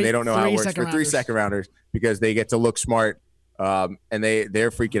GM and they don't know how it works, for 3 second-rounders because they get to look smart and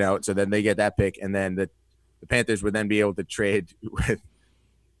they're freaking out. So then they get that pick, and then the Panthers would then be able to trade with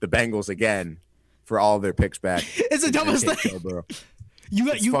the Bengals again for all of their picks back. It's the dumbest thing.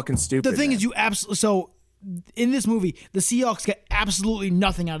 It's fucking stupid. The thing is, you absolutely so. In this movie, the Seahawks get absolutely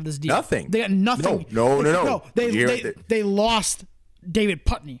nothing out of this deal. Nothing. They got nothing. No. They lost David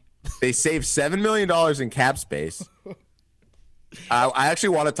Putney. They saved $7 million in cap space. I actually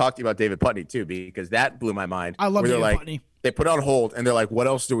want to talk to you about David Putney too, because that blew my mind. I love David Putney. They put it on hold and they're like, "What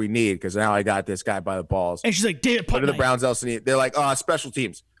else do we need?" Because now I got this guy by the balls. And she's like, "David Putney." What do the Browns else need? They're like, special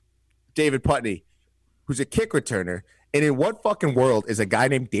teams. David Putney, who's a kick returner. And in what fucking world is a guy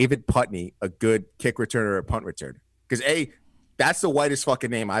named David Putney a good kick returner or a punt returner? Because that's the whitest fucking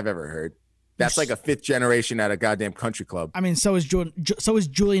name I've ever heard. That's like a 5th generation at a goddamn country club. I mean, so is Julian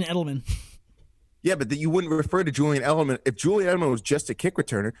Edelman. Yeah, but you wouldn't refer to Julian Edelman. If Julian Edelman was just a kick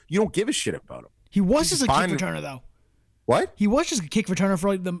returner, you don't give a shit about him. He was just a kick returner, though. What? He was just a kick returner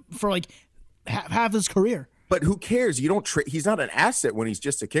for half his career. But who cares? You don't he's not an asset when he's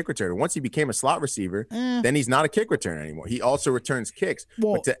just a kick returner. Once he became a slot receiver, then he's not a kick returner anymore. He also returns kicks.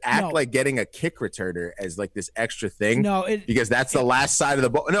 But to act like getting a kick returner as like this extra thing, because that's the last side of the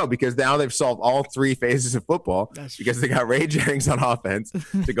ball. No, because now they've solved all 3 phases of football because they got Ray Jennings on offense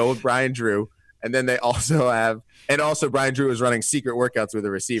to go with Brian Drew. And then they also have, and also Brian Drew is running secret workouts with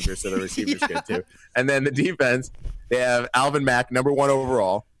the receivers, so the receivers good too. And then the defense, they have Alvin Mack, number 1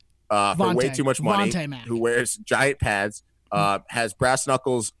 overall. For way too much money, who wears giant pads, has brass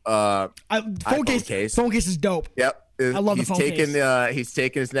knuckles. Phone case. Phone case is dope. Yep, I love the phone case. He's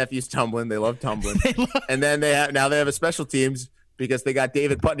taken his nephews tumbling. They love tumbling. And then they have a special teams because they got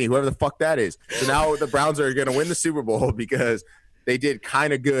David Putney, whoever the fuck that is. So now the Browns are going to win the Super Bowl because they did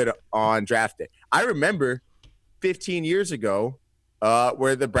kind of good on draft day. I remember 15 years ago.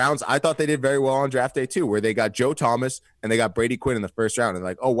 Where the Browns, I thought they did very well on draft day too, where they got Joe Thomas and they got Brady Quinn in the first round. And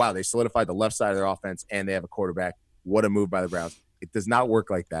like, oh, wow, they solidified the left side of their offense and they have a quarterback. What a move by the Browns. It does not work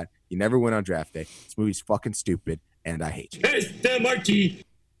like that. You never win on draft day. This movie's fucking stupid and I hate you. Hey, Marty.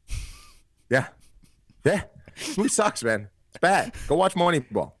 Yeah. This movie sucks, man. It's bad. Go watch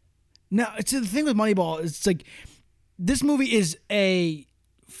Moneyball. No, it's the thing with Moneyball is it's like this movie is a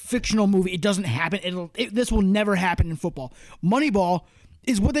fictional movie. It doesn't happen. This will never happen in football. Moneyball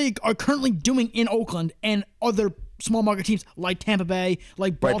is what they are currently doing in Oakland and other small market teams like Tampa Bay,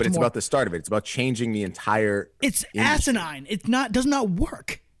 like Baltimore. Right, but it's about the start of it. It's about changing the entire It's industry. Asinine. Does not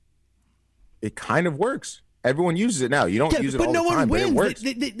work. It kind of works. Everyone uses it now. You don't use it all the time, but it works.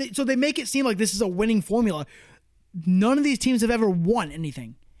 So they make it seem like this is a winning formula. None of these teams have ever won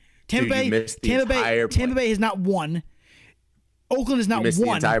anything. Tampa Bay has not won. Oakland is not one. You missed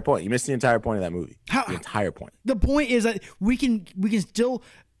the entire point. You missed the entire point of that movie. The entire point. The point is that we can still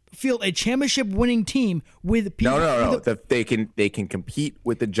field a championship winning team with people. No. They can compete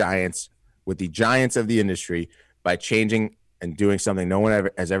with the Giants of the industry by changing and doing something no one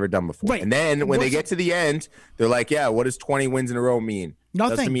has ever done before. Right. And then when they get to the end, they're like, yeah, what does 20 wins in a row mean?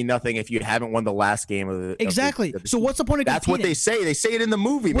 Nothing. Doesn't mean nothing if you haven't won the last game of the exactly. So what's the point of That's competing? what they say. They say it in the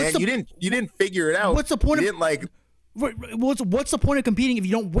movie, man. You didn't figure it out. What's the point? What's the point of competing if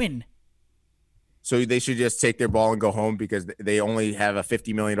you don't win? So they should just take their ball and go home because they only have a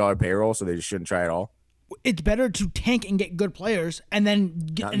 $50 million payroll, so they just shouldn't try at all. it's better to tank and get good players and then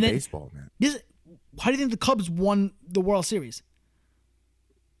get Not in baseball, man. How do you think the Cubs won the World Series?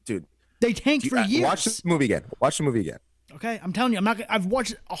 Dude, they tanked for years. Watch the movie again. Okay, I'm telling you, I've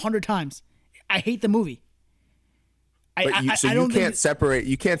watched it 100 times. I hate the movie. You can't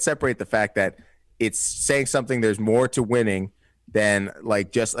separate the fact that it's saying something. There's more to winning than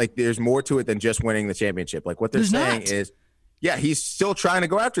there's more to it than just winning the championship. Like what they're saying is, yeah, he's still trying to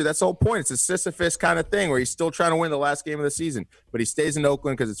go after it. That's the whole point. It's a Sisyphus kind of thing where he's still trying to win the last game of the season, but he stays in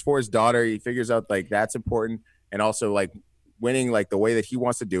Oakland because it's for his daughter. He figures out like that's important, and also like winning like the way that he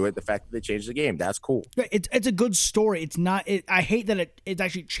wants to do it. The fact that they changed the game, that's cool. It's a good story. It's not. I hate that it's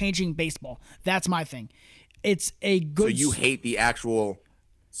actually changing baseball. That's my thing. It's a good. So you hate the actual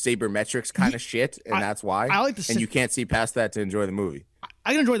sabermetrics kind of shit, and that's why. I like the. And you can't see past that to enjoy the movie.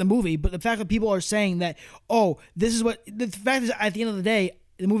 I can enjoy the movie, but the fact that people are saying that, oh, this is what the fact is. At the end of the day,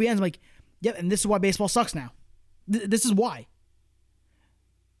 the movie ends. I'm like, yep, and this is why baseball sucks now. This is why.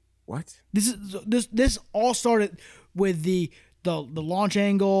 What? This all started with the launch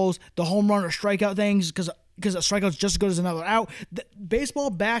angles, the home run or strikeout things, because a strikeout's just as good as another out. Baseball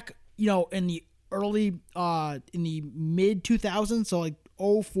back, in the early in the mid 2000s, so like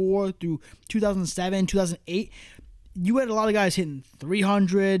 04 through 2007, 2008, you had a lot of guys hitting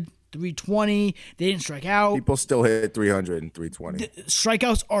 300, 320. They didn't strike out. People still hit 300 and 320.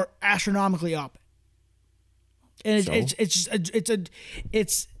 Strikeouts are astronomically up, and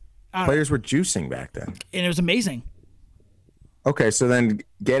it's players were juicing back then, and it was amazing. Okay, so then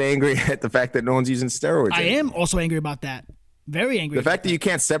get angry at the fact that no one's using steroids. I am also angry about that. Very angry. The fact that you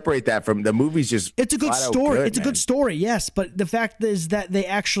can't separate that from the movie's just it's a good story. It's a good story, yes, but the fact is that they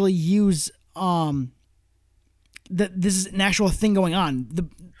actually use that this is an actual thing going on.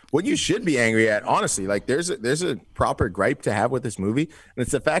 What you should be angry at, honestly, like there's a proper gripe to have with this movie, and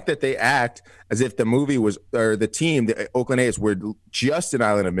it's the fact that they act as if the movie was, or the team, the Oakland A's, were just an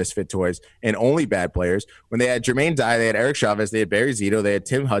island of misfit toys and only bad players. When they had Jermaine Dye, they had Eric Chavez, they had Barry Zito, they had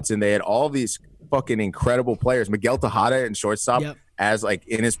Tim Hudson, they had all these fucking incredible players. Miguel Tejada in shortstop, as like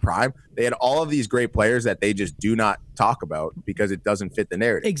in his prime. They had all of these great players that they just do not talk about because it doesn't fit the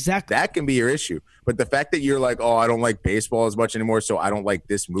narrative. Exactly. That can be your issue. But the fact that you're like, oh, I don't like baseball as much anymore, so I don't like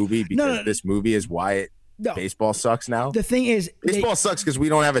this movie because this movie is why baseball sucks now. The thing is, baseball sucks because we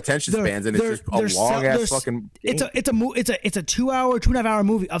don't have attention spans, and it's just a long ass fucking game. It's a 2.5 hour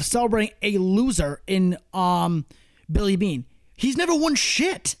movie of celebrating a loser in Billy Beane. He's never won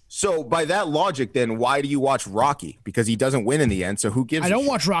shit. So by that logic, then why do you watch Rocky? Because he doesn't win in the end. So who gives? I don't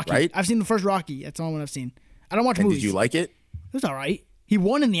watch Rocky. Right? I've seen the first Rocky. That's the only one I've seen. I don't watch movies. Did you like it? It was all right. He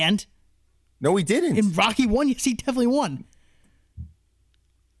won in the end. No, he didn't. In Rocky 1, yes, he definitely won.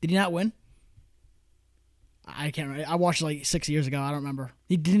 Did he not win? I can't remember. I watched it like 6 years ago. I don't remember.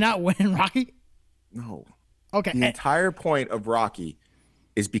 He did not win in Rocky? No. Okay. The entire point of Rocky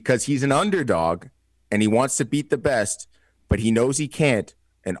is because he's an underdog and he wants to beat the best, but he knows he can't.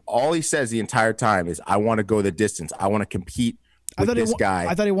 And all he says the entire time is, I want to go the distance. I want to compete with this guy.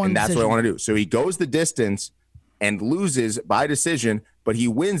 I thought he won. And that's what I want to do. So he goes the distance and loses by decision, but he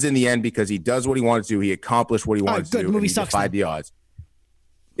wins in the end because he does what he wanted to do. He accomplished what he wanted to do. The movie and he defied the odds.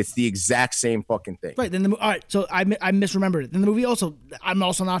 It's the exact same fucking thing. Right. Then all right. So I misremembered it. Then the movie also. I'm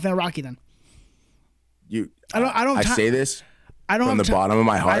also not a fan of Rocky. Then I say this. I don't from have the bottom of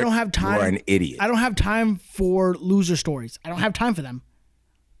my heart. I don't have time. You are an idiot. I don't have time for loser stories. I don't have time for them.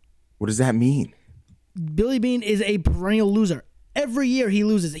 What does that mean? Billy Beane is a perennial loser. Every year he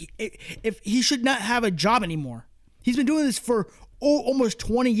loses. If he should not have a job anymore. He's been doing this for almost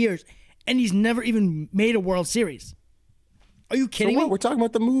 20 years, and he's never even made a World Series. Are you kidding me? We're talking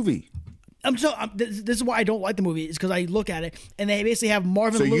about the movie. This is why I don't like the movie. Is because I look at it, and they basically have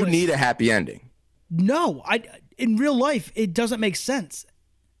Marvin Lewis. So you need a happy ending. No, in real life, it doesn't make sense.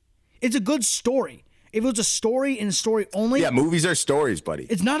 It's a good story. If it was a story and a story only, yeah, movies are stories, buddy.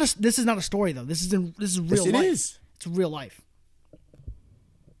 It's not. This is not a story though. This is real life. It is. It's real life.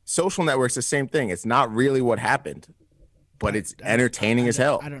 Social Network's the same thing. It's not really what happened, but it's entertaining as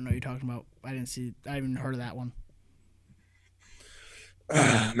hell. I don't know what you're talking about. I didn't see. I haven't heard of that one.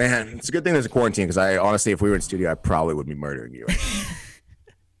 Man, it's a good thing there's a quarantine because I honestly, if we were in studio, I probably would be murdering you.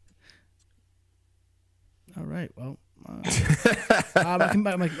 All right. Well, my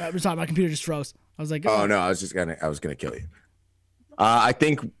computer just froze. I was like, oh no, I was gonna kill you. I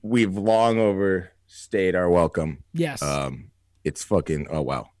think we've long overstayed our welcome. Yes. It's fucking. Oh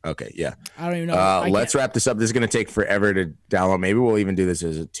wow. Okay. Yeah. I don't even know. Let's wrap this up. This is gonna take forever to download. Maybe we'll even do this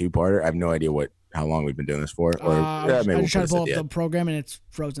as a two-parter. I have no idea how long we've been doing this for. Or maybe I just tried to pull up the program and it's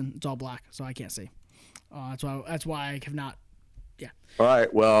frozen. It's all black, so I can't see. That's why I have not. Yeah. All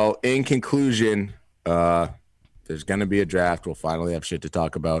right. Well, in conclusion, There's going to be a draft. We'll finally have shit to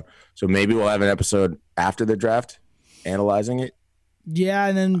talk about. So maybe we'll have an episode after the draft analyzing it. Yeah,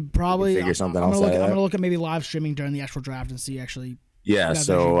 and then probably figure something I'm else gonna out of I'm that. gonna look at maybe live streaming during the actual draft and see actually. Yeah,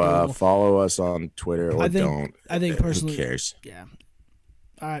 so follow us on Twitter or don't. I think personally, who cares? Yeah.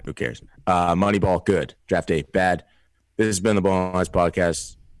 All right. Who cares? Moneyball, good. Draft day, bad. This has been the Bowling Lines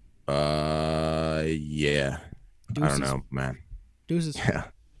podcast. Yeah. Deuces. I don't know, man. Deuces. Yeah.